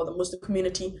for the Muslim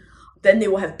community. Then they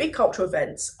will have big cultural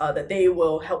events that they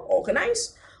will help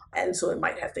organize. And so it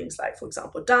might have things like, for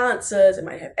example, dances, it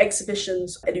might have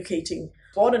exhibitions, educating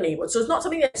broader neighborhoods. So it's not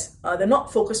something that's, they're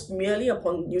not focused merely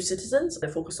upon new citizens. They're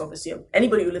focused obviously on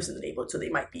anybody who lives in the neighborhood. So they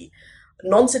might be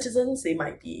non-citizens, they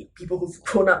might be people who've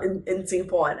grown up in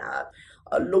Singapore and are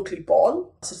locally born,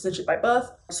 citizenship by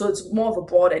birth. So it's more of a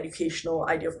broad educational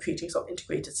idea of creating sort of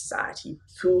integrated society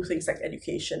through things like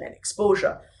education and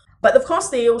exposure. But of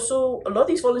course, a lot of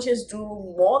these volunteers do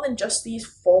more than just these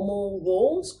formal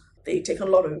roles. They take on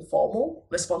a lot of informal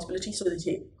responsibility. So they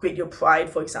take a great deal of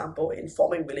pride, for example, in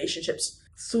forming relationships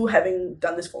through having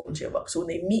done this volunteer work. So when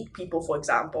they meet people, for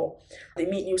example, they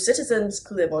meet new citizens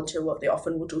through their volunteer work, they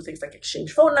often will do things like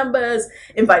exchange phone numbers,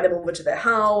 invite them over to their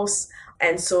house.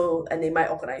 And they might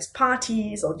organize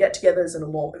parties or get-togethers on a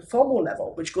more informal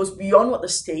level, which goes beyond what the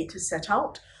state has set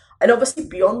out. And obviously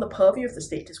beyond the purview of the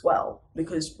state as well,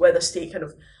 because where the state kind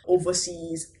of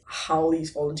oversees how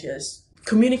these volunteers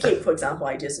communicate, for example,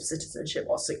 ideas of citizenship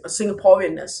or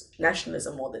Singaporeanness,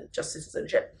 nationalism more than just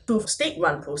citizenship, through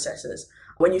state-run processes.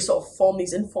 When you sort of form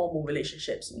these informal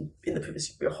relationships in the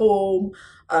privacy of your home,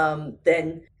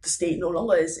 then the state no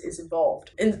longer is involved.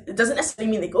 And it doesn't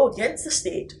necessarily mean they go against the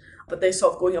state, but they're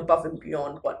sort of going above and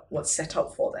beyond what's set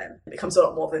out for them. It becomes a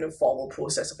lot more of an informal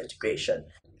process of integration.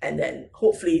 And then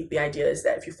hopefully the idea is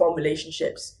that if you form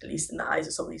relationships, at least in the eyes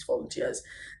of some of these volunteers,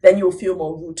 then you'll feel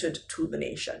more rooted to the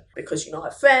nation because you now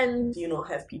have friends, you now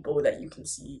have people that you can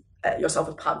see yourself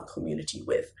as part of the community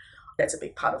with. That's a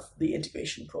big part of the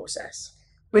integration process.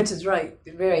 Which is right,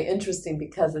 very interesting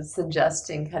because it's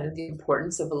suggesting kind of the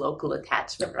importance of a local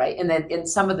attachment, right? And then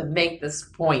some of them make this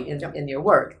point in your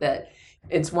work that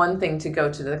it's one thing to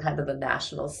go to the kind of the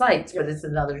national sites, but it's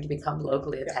another to become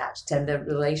locally attached, and the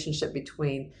relationship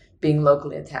between being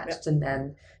locally attached and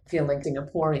then feeling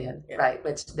Singaporean, right?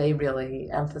 Which they really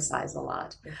emphasize a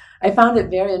lot. I found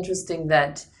it very interesting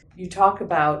that you talk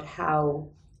about how,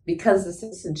 because the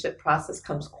citizenship process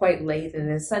comes quite late and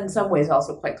is in some ways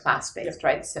also quite class-based,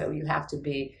 right? So you have to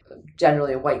be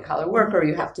generally a white-collar worker,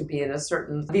 you have to be in a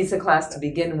certain visa class to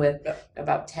begin with,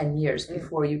 about 10 years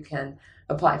before you can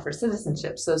apply for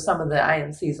citizenship. So some of the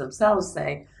INCs themselves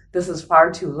say, this is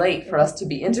far too late for us to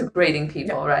be integrating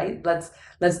people, right?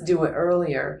 Let's do it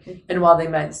earlier. And while they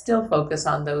might still focus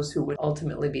on those who would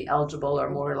ultimately be eligible or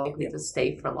more likely to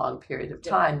stay for a long period of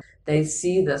time, they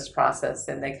see this process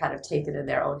and they kind of take it in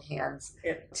their own hands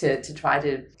to try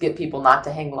to get people not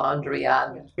to hang laundry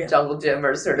on jungle gym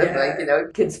or sort of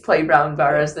like, kids' playground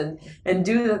bars and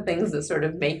do the things that sort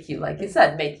of make you, like you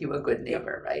said, make you a good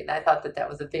neighbor, right? And I thought that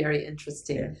was a very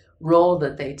interesting role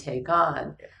that they take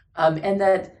on. And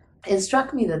that it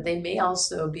struck me that they may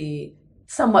also be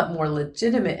somewhat more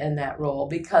legitimate in that role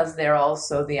because they're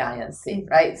also the INC,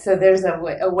 right? So there's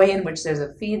a way in which there's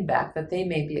a feedback that they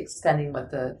may be extending what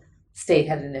the state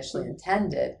had initially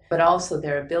intended, but also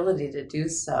their ability to do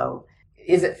so.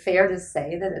 Is it fair to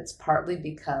say that it's partly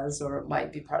because, or it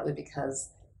might be partly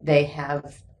because, they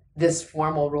have this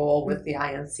formal role with the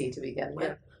INC to begin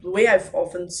with? The way I've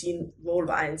often seen the role of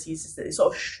INCs is that they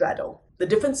sort of straddle. The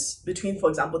difference between, for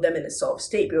example, them and a sort of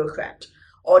state bureaucrat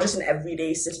or just an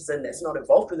everyday citizen that's not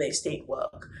involved with their state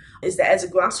work is that as a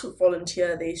grassroots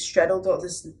volunteer, they straddle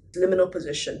this liminal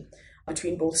position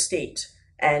between both state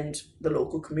and the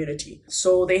local community.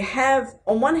 So they have,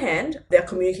 on one hand, they're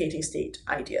communicating state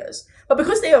ideas, but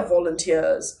because they are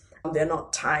volunteers, they're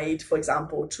not tied, for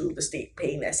example, to the state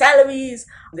paying their salaries.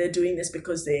 They're doing this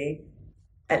because they,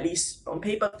 at least on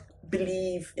paper,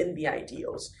 believe in the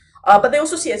ideals. But they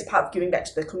also see it as part of giving back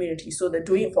to the community. So they're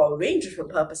doing it for a range of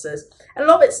different purposes. And a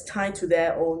lot of it's tied to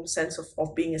their own sense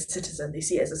of being a citizen. They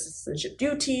see it as a citizenship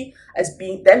duty, as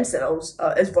being themselves,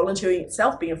 as volunteering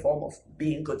itself being a form of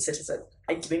being a good citizen.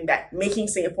 And giving back, making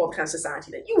Singapore the kind of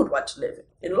society that you would want to live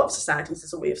in. In a lot of societies,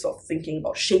 it's a way of sort of thinking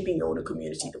about shaping your own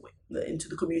community into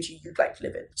the community you'd like to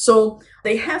live in. So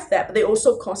they have that, but they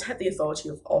also, of course, have the authority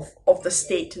of the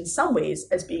state in some ways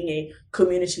as being a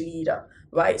community leader,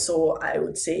 right? So I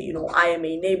would say, I am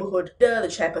a neighborhood leader, the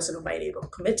chairperson of my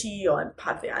neighborhood committee, or I'm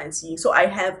part of the INC. So I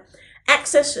have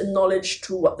access and knowledge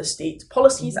to what the state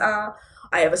policies are.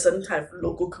 I have a certain kind of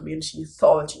local community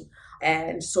authority.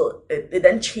 And so it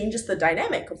then changes the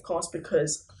dynamic, of course,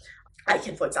 because I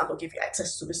can, for example, give you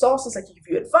access to resources, I can give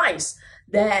you advice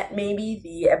that maybe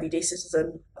the everyday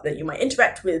citizen that you might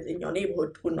interact with in your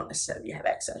neighborhood would not necessarily have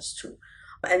access to.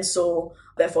 And so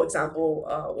there, for example,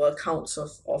 were accounts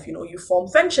of you form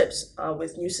friendships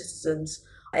with new citizens,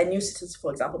 and new citizens,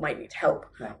 for example, might need help,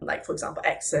 like, for example,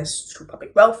 access to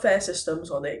public welfare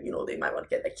systems, or they might want to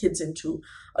get their kids into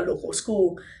a local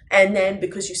school. And then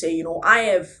because you say,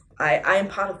 I am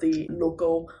part of the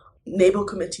local neighborhood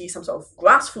committee, some sort of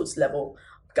grassroots level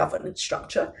governance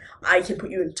structure, I can put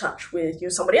you in touch with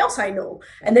somebody else I know.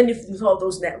 And then if sort of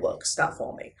those networks start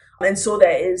forming. And so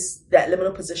there is that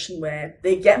liminal position where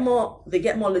they get more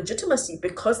legitimacy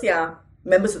because they are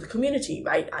members of the community,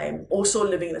 right? I am also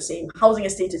living in the same housing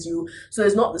estate as you, so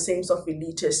there's not the same sort of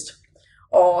elitist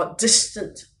or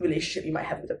distant relationship you might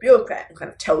have with a bureaucrat who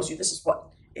kind of tells you this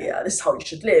is how you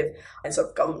should live, and sort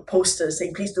of government posters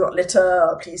saying please do not litter,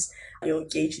 or please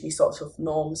engage in these sorts of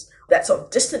norms. That sort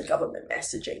of distant government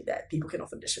messaging that people can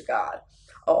often disregard,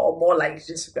 or more likely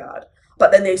to disregard.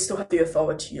 But then they still have the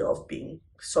authority of being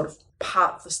sort of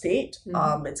part of the state.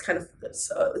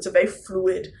 It's a very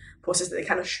fluid process that they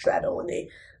kind of straddle, and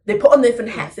they put on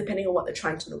different hats depending on what they're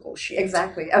trying to negotiate.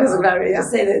 Exactly. I was about to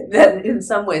say that in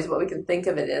some ways what we can think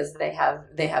of it is they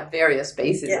have various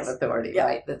bases of authority,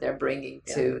 right, that they're bringing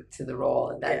to the role,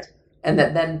 and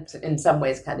that then in some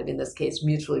ways kind of in this case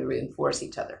mutually reinforce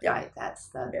each other, right? That's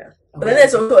the But then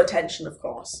there's also a tension, of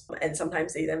course, and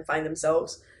sometimes they then find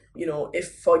themselves,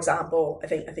 if, for example, I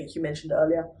think you mentioned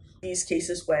earlier, these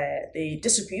cases where they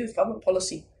disagree with government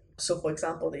policy. So, for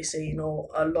example, they say,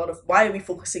 a lot of why are we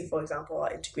focusing, for example,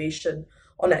 our integration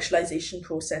or naturalization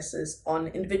processes on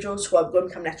individuals who are going to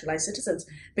become naturalized citizens?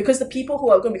 Because the people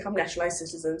who are going to become naturalized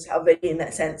citizens have already, in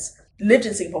that sense, lived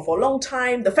in Singapore for a long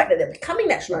time. The fact that they're becoming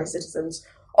naturalized citizens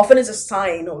often is a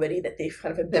sign already that they've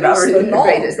kind of embraced the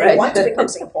norms. They want to become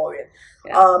Singaporean.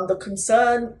 The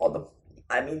concern or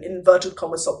in inverted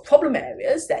commas, sort of problem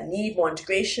areas that need more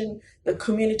integration, the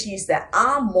communities that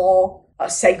are more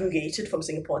segregated from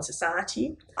Singaporean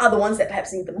society are the ones that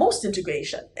perhaps need the most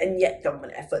integration, and yet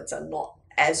government efforts are not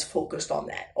as focused on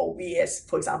that, or we as,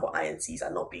 for example, INCs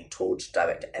are not being told to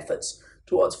direct efforts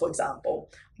towards, for example,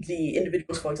 the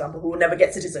individuals, for example, who will never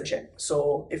get citizenship.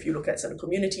 So if you look at certain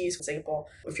communities in Singapore,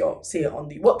 if you're, say, on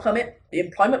the work permit, the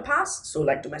employment pass, so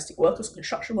like domestic workers,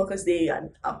 construction workers, they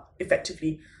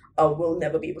effectively will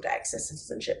never be able to access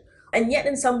citizenship. And yet,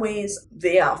 in some ways,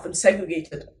 they are often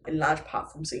segregated in large part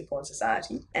from Singaporean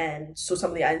society. And so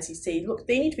some of the INCs say, look,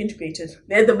 they need to be integrated.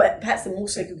 They're perhaps the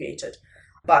most segregated.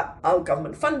 But our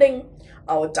government funding,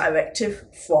 our directive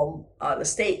from the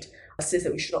state says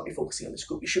that we should not be focusing on this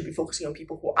group. We should be focusing on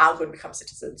people who are going to become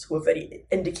citizens, who have already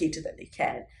indicated that they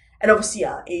can, and obviously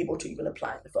are able to even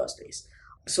apply in the first place.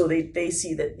 So they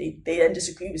see that they then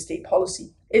disagree with state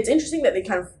policy. It's interesting that they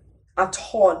kind of are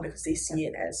torn because they see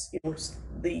it as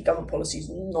the government policy is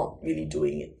not really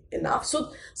doing it enough.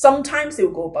 So sometimes they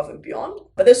will go above and beyond,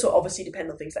 but this will obviously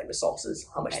depend on things like resources,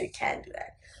 how much they can do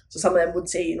that. So some of them would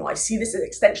say, I see this as an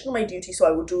extension of my duty, so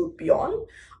I will do it beyond.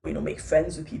 Make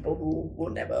friends with people who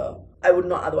I would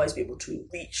not otherwise be able to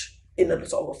reach in a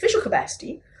sort of official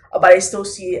capacity, but I still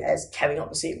see it as carrying out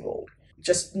the same role,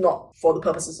 just not for the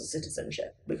purposes of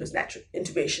citizenship, because natural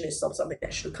integration is something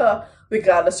that should occur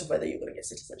regardless of whether you're going to get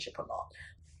citizenship or not.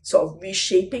 Sort of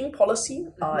reshaping policy,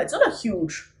 it's not a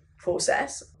huge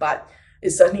process, but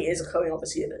it certainly is occurring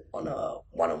obviously on a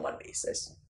one-on-one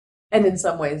basis. And in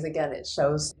some ways, again, it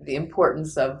shows the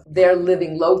importance of their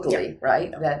living locally,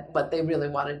 right? That what they really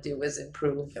want to do is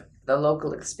improve the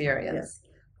local experience.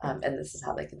 And this is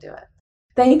how they can do it.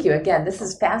 Thank you. Again, this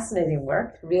is fascinating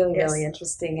work, really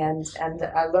interesting. And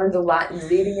I learned a lot in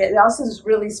reading it. It also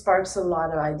really sparks a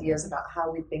lot of ideas about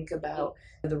how we think about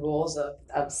the roles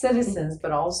of citizens,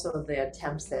 but also the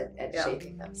attempts at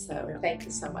shaping them. So thank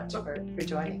you so much for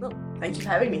joining. Thank you for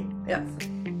having me. Yeah.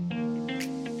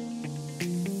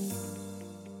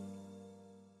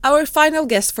 Our final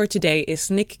guest for today is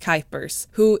Nick Kuipers,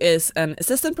 who is an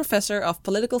assistant professor of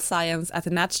political science at the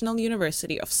National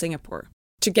University of Singapore.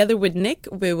 Together with Nick,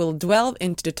 we will delve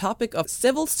into the topic of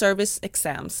civil service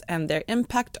exams and their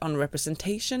impact on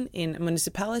representation in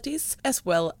municipalities, as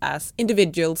well as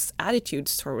individuals'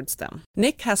 attitudes towards them.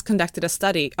 Nick has conducted a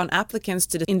study on applicants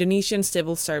to the Indonesian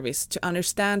civil service to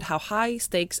understand how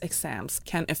high-stakes exams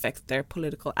can affect their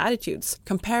political attitudes,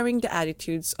 comparing the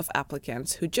attitudes of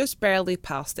applicants who just barely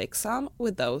passed the exam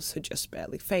with those who just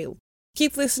barely failed.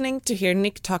 Keep listening to hear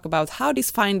Nick talk about how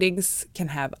these findings can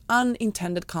have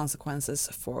unintended consequences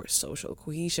for social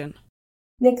cohesion.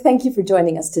 Nick, thank you for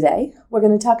joining us today. We're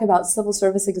going to talk about civil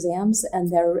service exams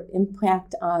and their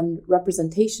impact on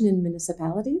representation in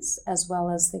municipalities, as well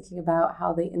as thinking about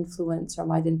how they influence or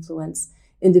might influence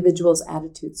individuals'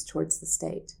 attitudes towards the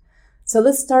state. So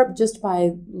let's start just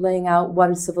by laying out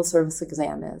what a civil service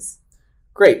exam is.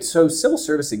 Great. So civil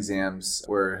service exams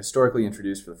were historically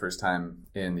introduced for the first time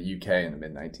in the UK in the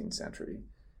mid-19th century.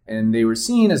 And they were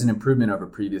seen as an improvement over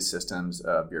previous systems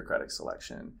of bureaucratic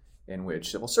selection in which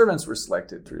civil servants were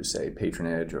selected through, say,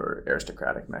 patronage or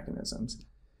aristocratic mechanisms.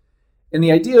 And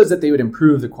the idea is that they would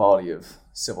improve the quality of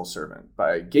civil servant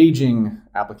by gauging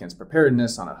applicants'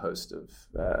 preparedness on a host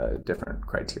of different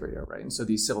criteria, right? And so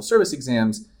these civil service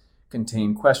exams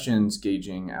contain questions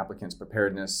gauging applicants'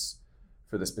 preparedness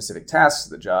for the specific tasks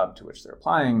of the job to which they're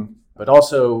applying, but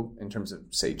also in terms of,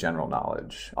 say, general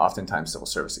knowledge. Oftentimes, civil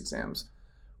service exams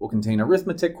will contain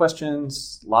arithmetic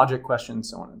questions, logic questions,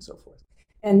 so on and so forth.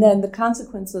 And then the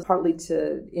consequences partly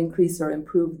to increase or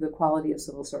improve the quality of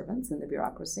civil servants in the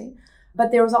bureaucracy.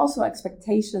 But there was also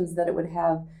expectations that it would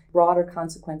have broader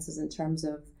consequences in terms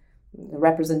of the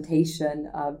representation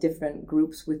of different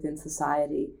groups within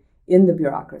society in the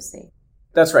bureaucracy.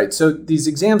 That's right. So these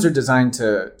exams are designed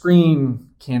to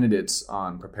screen candidates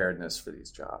on preparedness for these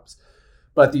jobs.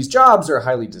 But these jobs are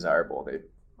highly desirable. They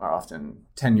are often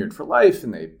tenured for life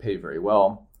and they pay very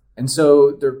well. And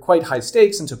so they're quite high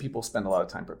stakes, and so people spend a lot of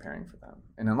time preparing for them.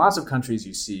 And in lots of countries,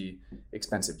 you see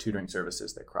expensive tutoring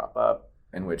services that crop up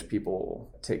in which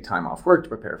people take time off work to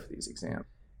prepare for these exams.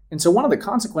 And so one of the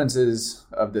consequences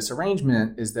of this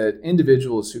arrangement is that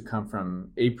individuals who come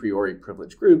from a priori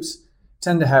privileged groups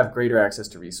tend to have greater access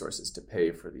to resources to pay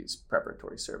for these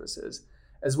preparatory services,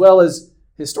 as well as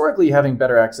historically having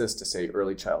better access to, say,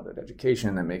 early childhood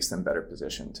education that makes them better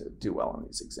positioned to do well on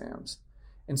these exams.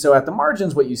 And so at the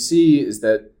margins, what you see is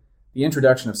that the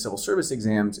introduction of civil service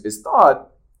exams is thought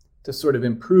to sort of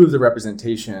improve the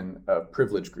representation of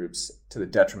privileged groups to the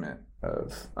detriment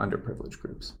of underprivileged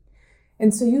groups.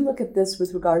 And so you look at this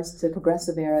with regards to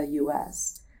progressive era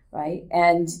US, right?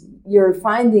 And you're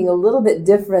finding a little bit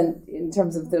different in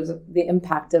terms of the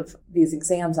impact of these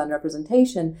exams on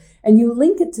representation, and you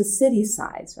link it to city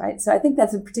size, right? So I think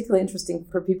that's particularly interesting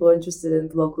for people who are interested in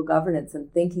local governance and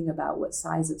thinking about what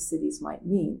size of cities might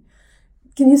mean.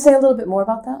 Can you say a little bit more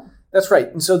about that? That's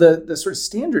right. And so the sort of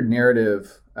standard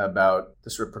narrative about the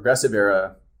sort of progressive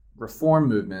era reform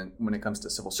movement when it comes to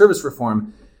civil service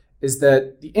reform is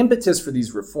that the impetus for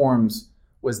these reforms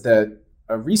was that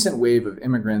a recent wave of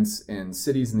immigrants in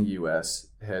cities in the U.S.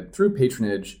 had, through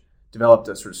patronage, developed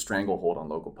a sort of stranglehold on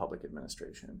local public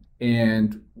administration.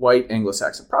 And white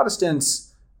Anglo-Saxon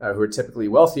Protestants, who are typically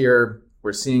wealthier,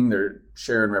 were seeing their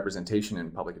share and representation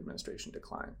in public administration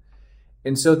decline.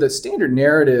 And so the standard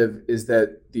narrative is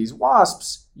that these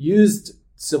WASPs used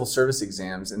civil service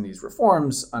exams and these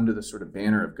reforms under the sort of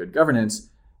banner of good governance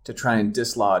to try and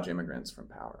dislodge immigrants from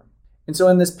power. And so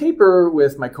in this paper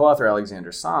with my co-author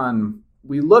Alexander San,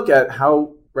 we look at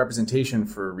how representation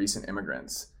for recent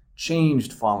immigrants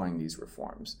changed following these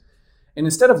reforms. And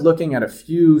instead of looking at a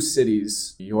few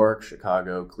cities, New York,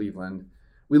 Chicago, Cleveland,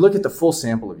 we look at the full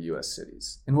sample of US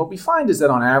cities. And what we find is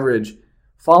that on average,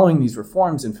 following these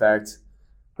reforms, in fact,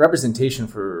 representation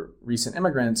for recent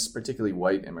immigrants, particularly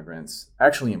white immigrants,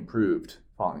 actually improved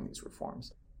following these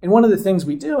reforms. And one of the things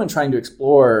we do in trying to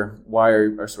explore why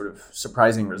our sort of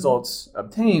surprising results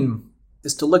obtain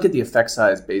is to look at the effect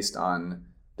size based on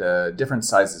the different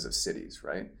sizes of cities,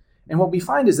 right? And what we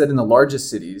find is that in the largest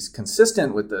cities,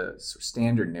 consistent with the sort of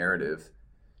standard narrative,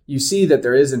 you see that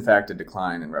there is, in fact, a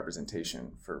decline in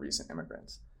representation for recent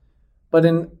immigrants. But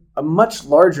in a much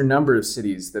larger number of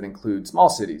cities that include small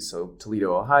cities, so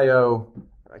Toledo, Ohio,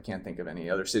 I can't think of any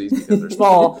other cities because they're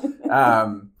small,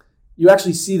 you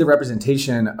actually see the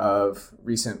representation of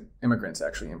recent immigrants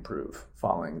actually improve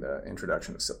following the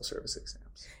introduction of civil service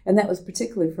exams. And that was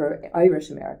particularly for Irish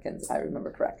Americans, if I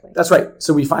remember correctly. That's right.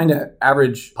 So we find an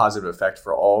average positive effect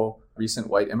for all recent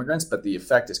white immigrants, but the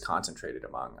effect is concentrated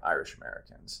among Irish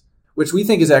Americans, which we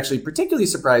think is actually particularly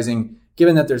surprising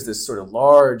given that there's this sort of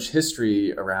large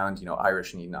history around,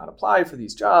 Irish need not apply for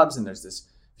these jobs, and there's this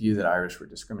view that Irish were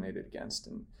discriminated against.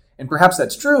 And And perhaps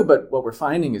that's true, but what we're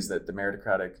finding is that the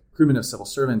meritocratic recruitment of civil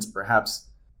servants perhaps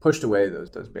pushed away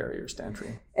those barriers to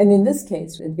entry. And in this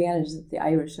case, the advantage that the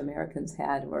Irish Americans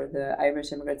had, or the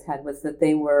Irish immigrants had, was that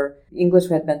English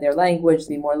had been their language,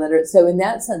 be more literate. So in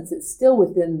that sense, it's still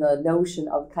within the notion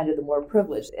of kind of the more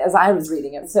privileged, as I was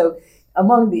reading it. So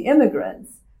among the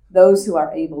immigrants, those who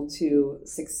are able to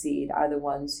succeed are the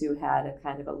ones who had a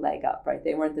kind of a leg up, right?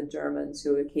 They weren't the Germans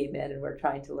who came in and were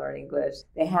trying to learn English.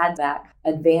 They had that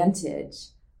advantage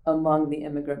among the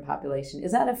immigrant population.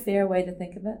 Is that a fair way to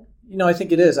think of it? I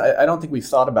think it is. I don't think we've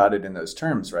thought about it in those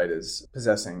terms, right, as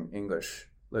possessing English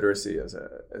literacy as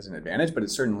an advantage, but it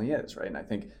certainly is, right? And I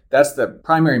think that's the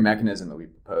primary mechanism that we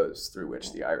propose through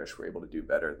which the Irish were able to do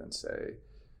better than, say,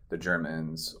 the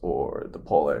Germans or the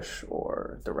Polish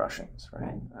or the Russians,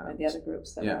 right? And the other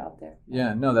groups that are out there.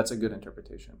 Yeah, no, that's a good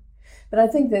interpretation. But I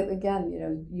think that,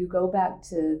 again, you go back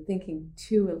to thinking,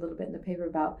 too, a little bit in the paper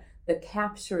about the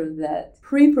capture that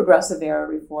pre-progressive era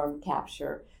reform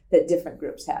capture that different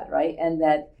groups had, right? And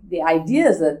that the idea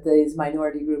is that these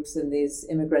minority groups and these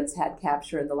immigrants had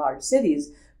capture in the large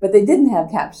cities, but they didn't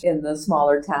have capture in the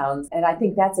smaller towns. And I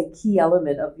think that's a key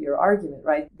element of your argument,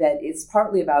 right? That it's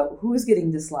partly about who's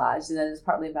getting dislodged, and then it's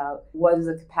partly about what is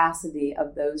the capacity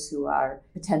of those who are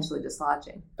potentially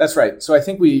dislodging. That's right. So I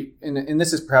think and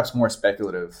this is perhaps more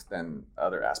speculative than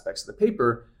other aspects of the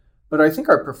paper, but I think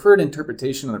our preferred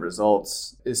interpretation of the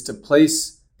results is to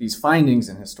place these findings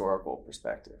in historical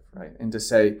perspective, right? And to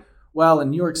say, well, in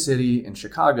New York City and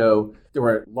Chicago, there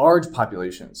were large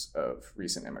populations of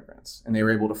recent immigrants, and they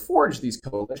were able to forge these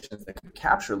coalitions that could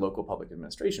capture local public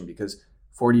administration because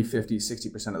 40, 50,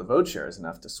 60% of the vote share is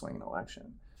enough to swing an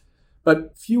election.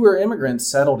 But fewer immigrants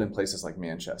settled in places like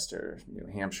Manchester, New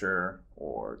Hampshire,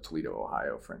 or Toledo,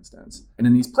 Ohio, for instance. And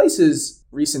in these places,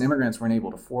 recent immigrants weren't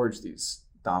able to forge these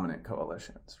dominant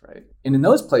coalitions, right? And in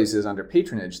those places, under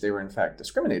patronage, they were in fact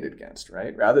discriminated against,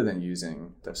 right? Rather than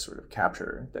using the sort of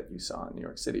capture that you saw in New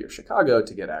York City or Chicago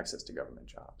to get access to government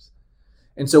jobs.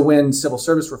 And so when civil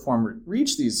service reform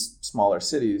reached these smaller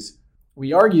cities,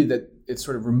 we argue that it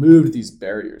sort of removed these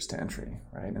barriers to entry,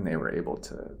 right? And they were able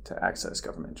to access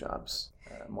government jobs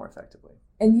more effectively.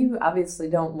 And you obviously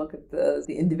don't look at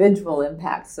the individual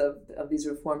impacts of these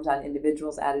reforms on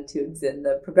individuals' attitudes in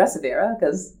the progressive era,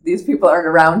 because these people aren't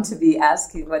around to be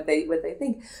asking what they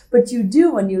think. But you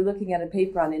do when you're looking at a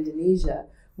paper on Indonesia,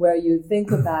 where you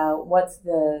think about what's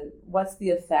the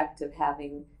effect of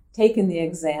having taken the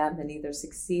exam and either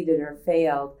succeeded or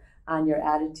failed on your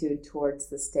attitude towards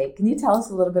the state. Can you tell us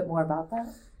a little bit more about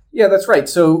that? Yeah, that's right.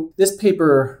 So this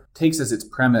paper takes as its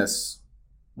premise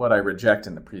what I reject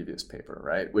in the previous paper,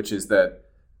 right? Which is that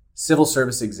civil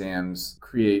service exams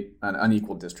create an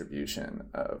unequal distribution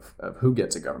of who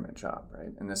gets a government job,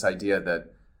 right? And this idea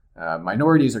that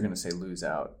minorities are going to, say, lose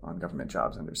out on government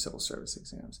jobs under civil service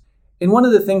exams. And one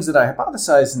of the things that I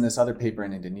hypothesized in this other paper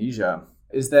in Indonesia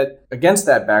is that against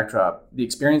that backdrop, the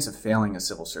experience of failing a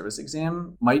civil service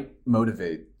exam might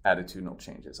motivate attitudinal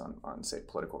changes on, say,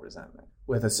 political resentment.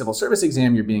 With a civil service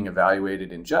exam, you're being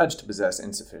evaluated and judged to possess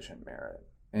insufficient merit.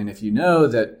 And if you know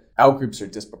that outgroups are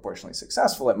disproportionately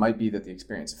successful, it might be that the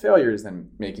experience of failure is then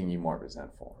making you more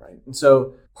resentful, right? And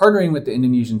so partnering with the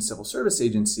Indonesian Civil Service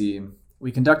Agency, we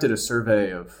conducted a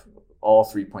survey of all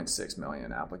 3.6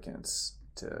 million applicants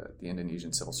to the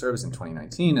Indonesian Civil Service in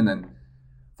 2019, and then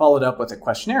followed up with a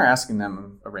questionnaire asking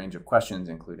them a range of questions,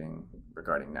 including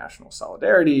regarding national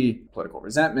solidarity, political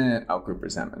resentment, outgroup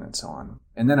resentment, and so on.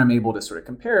 And then I'm able to sort of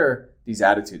compare these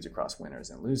attitudes across winners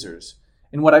and losers.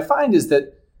 And what I find is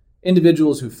that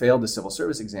individuals who failed the civil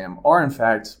service exam are, in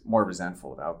fact, more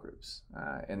resentful of outgroups,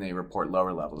 and they report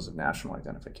lower levels of national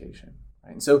identification.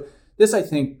 Right? And so this, I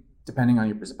think, depending on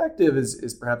your perspective,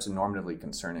 is perhaps a normatively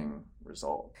concerning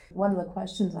result. One of the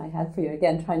questions I had for you,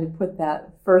 again, trying to put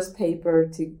that first paper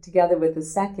together with the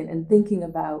second and thinking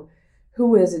about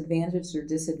who is advantaged or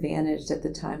disadvantaged at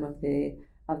the time of the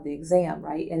exam,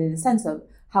 right? And in a sense of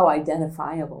how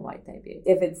identifiable might they be?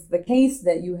 If it's the case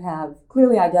that you have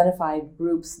clearly identified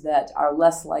groups that are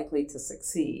less likely to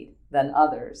succeed than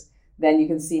others, then you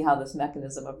can see how this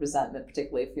mechanism of resentment,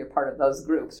 particularly if you're part of those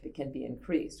groups, it can be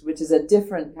increased, which is a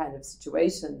different kind of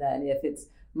situation than if it's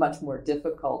much more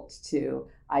difficult to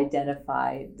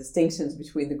identify distinctions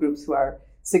between the groups who are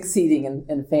succeeding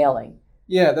and failing.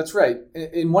 Yeah, that's right.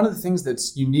 And one of the things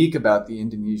that's unique about the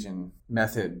Indonesian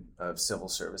method of civil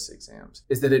service exams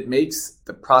is that it makes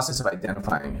the process of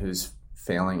identifying who's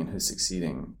failing and who's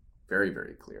succeeding very,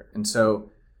 very clear. And so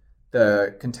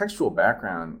the contextual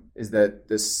background is that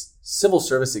this civil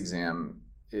service exam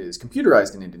is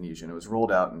computerized in Indonesia, and it was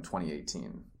rolled out in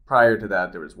 2018. Prior to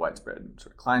that, there was widespread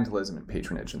sort of clientelism and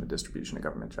patronage in the distribution of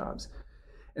government jobs.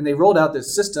 And they rolled out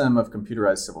this system of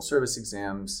computerized civil service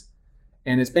exams,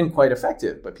 and it's been quite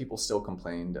effective, but people still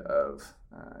complained of,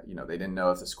 they didn't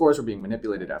know if the scores were being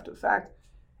manipulated after the fact.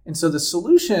 And so the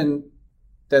solution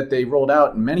that they rolled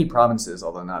out in many provinces,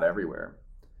 although not everywhere,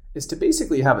 is to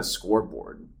basically have a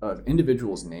scoreboard of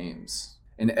individuals' names.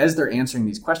 And as they're answering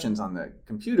these questions on the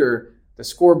computer, the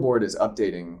scoreboard is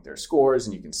updating their scores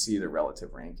and you can see their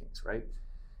relative rankings, right?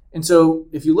 And so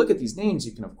if you look at these names,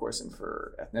 you can, of course,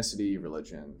 infer ethnicity,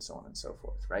 religion, so on and so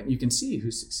forth, right? And you can see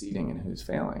who's succeeding and who's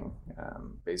failing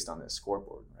based on this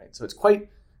scoreboard, right? So it's quite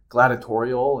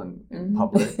gladiatorial and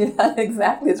public. Yeah,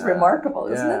 exactly. It's remarkable,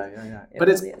 isn't it? Yeah. But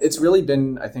it's really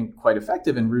been, I think, quite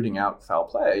effective in rooting out foul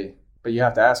play. But you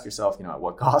have to ask yourself, at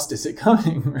what cost is it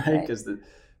coming, right? Because the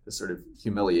sort of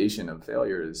humiliation of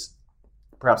failure is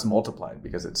perhaps multiplied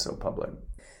because it's so public.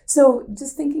 So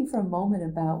just thinking for a moment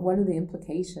about what are the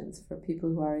implications for people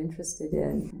who are interested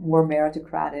in more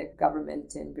meritocratic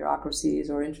government and bureaucracies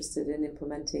or interested in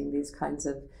implementing these kinds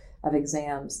of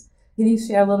exams. Can you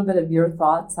share a little bit of your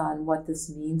thoughts on what this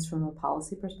means from a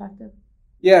policy perspective?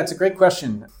 Yeah, it's a great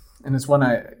question. And it's one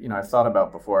I've thought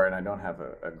about before and I don't have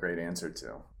a great answer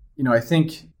to. I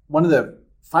think one of the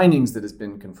findings that has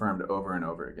been confirmed over and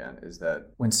over again is that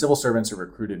when civil servants are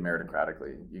recruited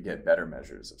meritocratically, you get better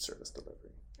measures of service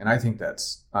delivery. And I think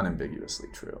that's unambiguously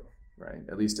true, right?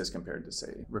 At least as compared to,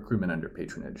 say, recruitment under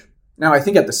patronage. Now, I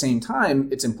think at the same time,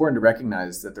 it's important to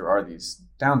recognize that there are these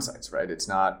downsides, right? It's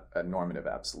not a normative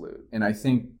absolute. And I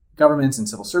think governments and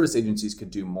civil service agencies could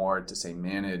do more to, say,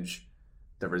 manage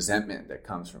the resentment that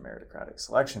comes from meritocratic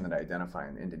selection that I identify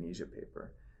in the Indonesia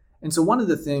paper. And so one of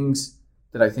the things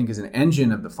that I think is an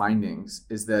engine of the findings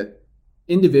is that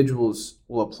individuals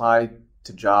will apply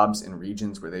to jobs in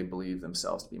regions where they believe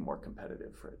themselves to be more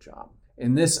competitive for a job.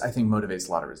 And this, I think, motivates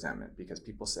a lot of resentment because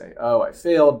people say, oh, I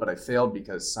failed, but I failed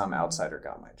because some outsider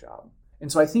got my job.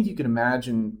 And so I think you could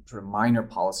imagine sort of minor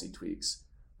policy tweaks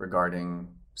regarding,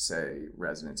 say,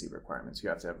 residency requirements. You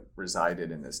have to have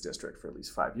resided in this district for at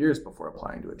least 5 years before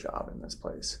applying to a job in this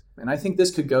place. And I think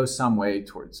this could go some way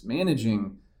towards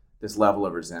managing this level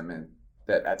of resentment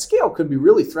that at scale could be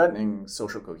really threatening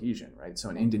social cohesion, right? So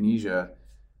in Indonesia,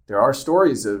 there are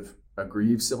stories of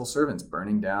aggrieved civil servants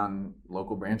burning down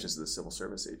local branches of the civil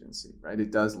service agency, right?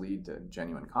 It does lead to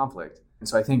genuine conflict. And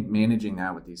so I think managing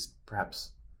that with these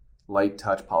perhaps light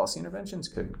touch policy interventions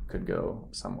could go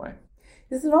some way.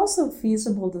 Is it also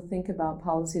feasible to think about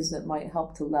policies that might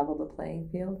help to level the playing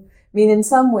field? I mean, in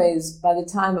some ways, by the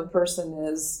time a person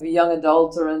is a young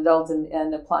adult or an adult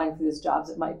and applying for these jobs,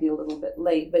 it might be a little bit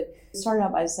late. But start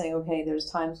out by saying, okay, there's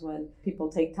times when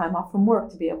people take time off from work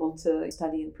to be able to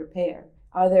study and prepare.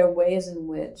 Are there ways in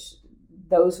which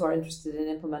those who are interested in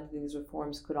implementing these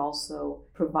reforms could also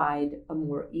provide a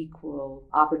more equal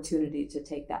opportunity to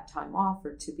take that time off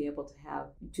or to be able to have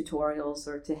tutorials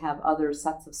or to have other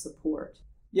sets of support?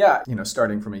 Yeah,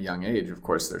 starting from a young age, of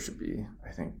course, there should be,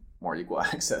 I think, more equal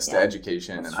access to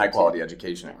education and high-quality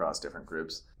education across different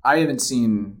groups. I haven't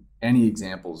seen any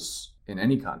examples in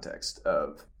any context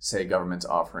of, say, governments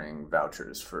offering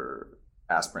vouchers for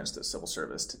aspirants to civil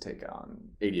service to take on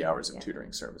 80 hours of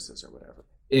tutoring services or whatever.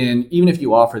 And even if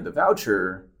you offer the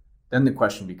voucher, then the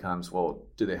question becomes, well,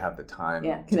 do they have the time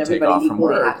to take off from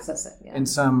work? Access it? Yeah. And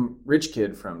some rich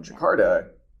kid from Jakarta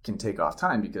can take off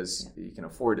time because he can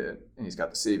afford it and he's got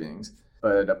the savings.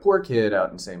 But a poor kid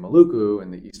out in, say, Maluku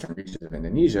in the eastern reaches of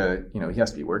Indonesia, he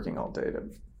has to be working all day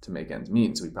to make ends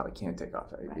meet, so he probably can't take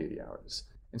off 80 hours.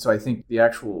 And so I think the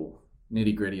actual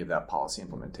nitty-gritty of that policy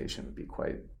implementation would be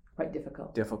quite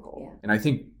difficult. Yeah. And I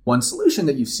think one solution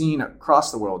that you've seen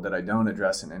across the world that I don't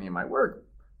address in any of my work,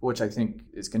 which I think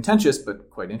is contentious but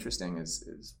quite interesting,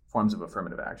 is forms of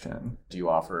affirmative action. Do you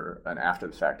offer an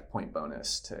after-the-fact point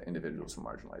bonus to individuals from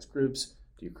marginalized groups?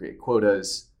 Do you create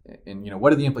quotas? And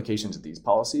what are the implications of these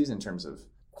policies in terms of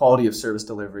quality of service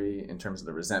delivery, in terms of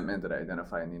the resentment that I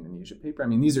identify in the Indonesia paper? I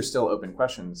mean, these are still open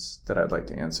questions that I'd like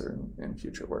to answer in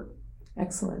future work.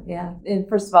 Excellent. Yeah. And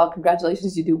first of all,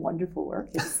 congratulations. You do wonderful work.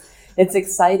 It's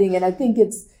exciting. And I think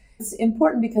it's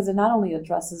important because it not only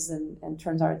addresses and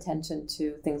turns our attention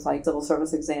to things like civil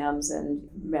service exams and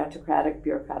meritocratic,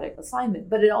 bureaucratic assignment,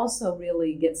 but it also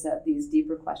really gets at these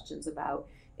deeper questions about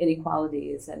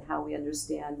inequalities and how we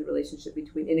understand the relationship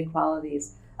between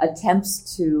inequalities,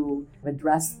 attempts to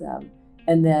address them,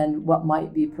 and then what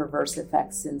might be perverse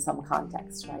effects in some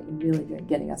contexts, right? And really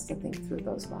getting us to think through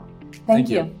those well. Thank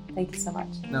you. Thank you so much.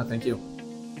 No, thank you.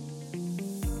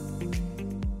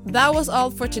 That was all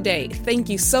for today. Thank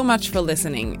you so much for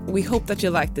listening. We hope that you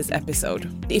liked this episode.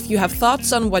 If you have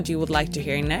thoughts on what you would like to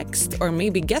hear next, or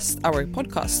maybe guest our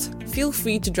podcast, feel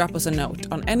free to drop us a note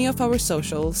on any of our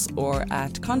socials or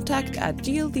at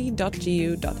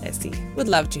contact@gld.gu.se. We'd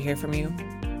love to hear from you.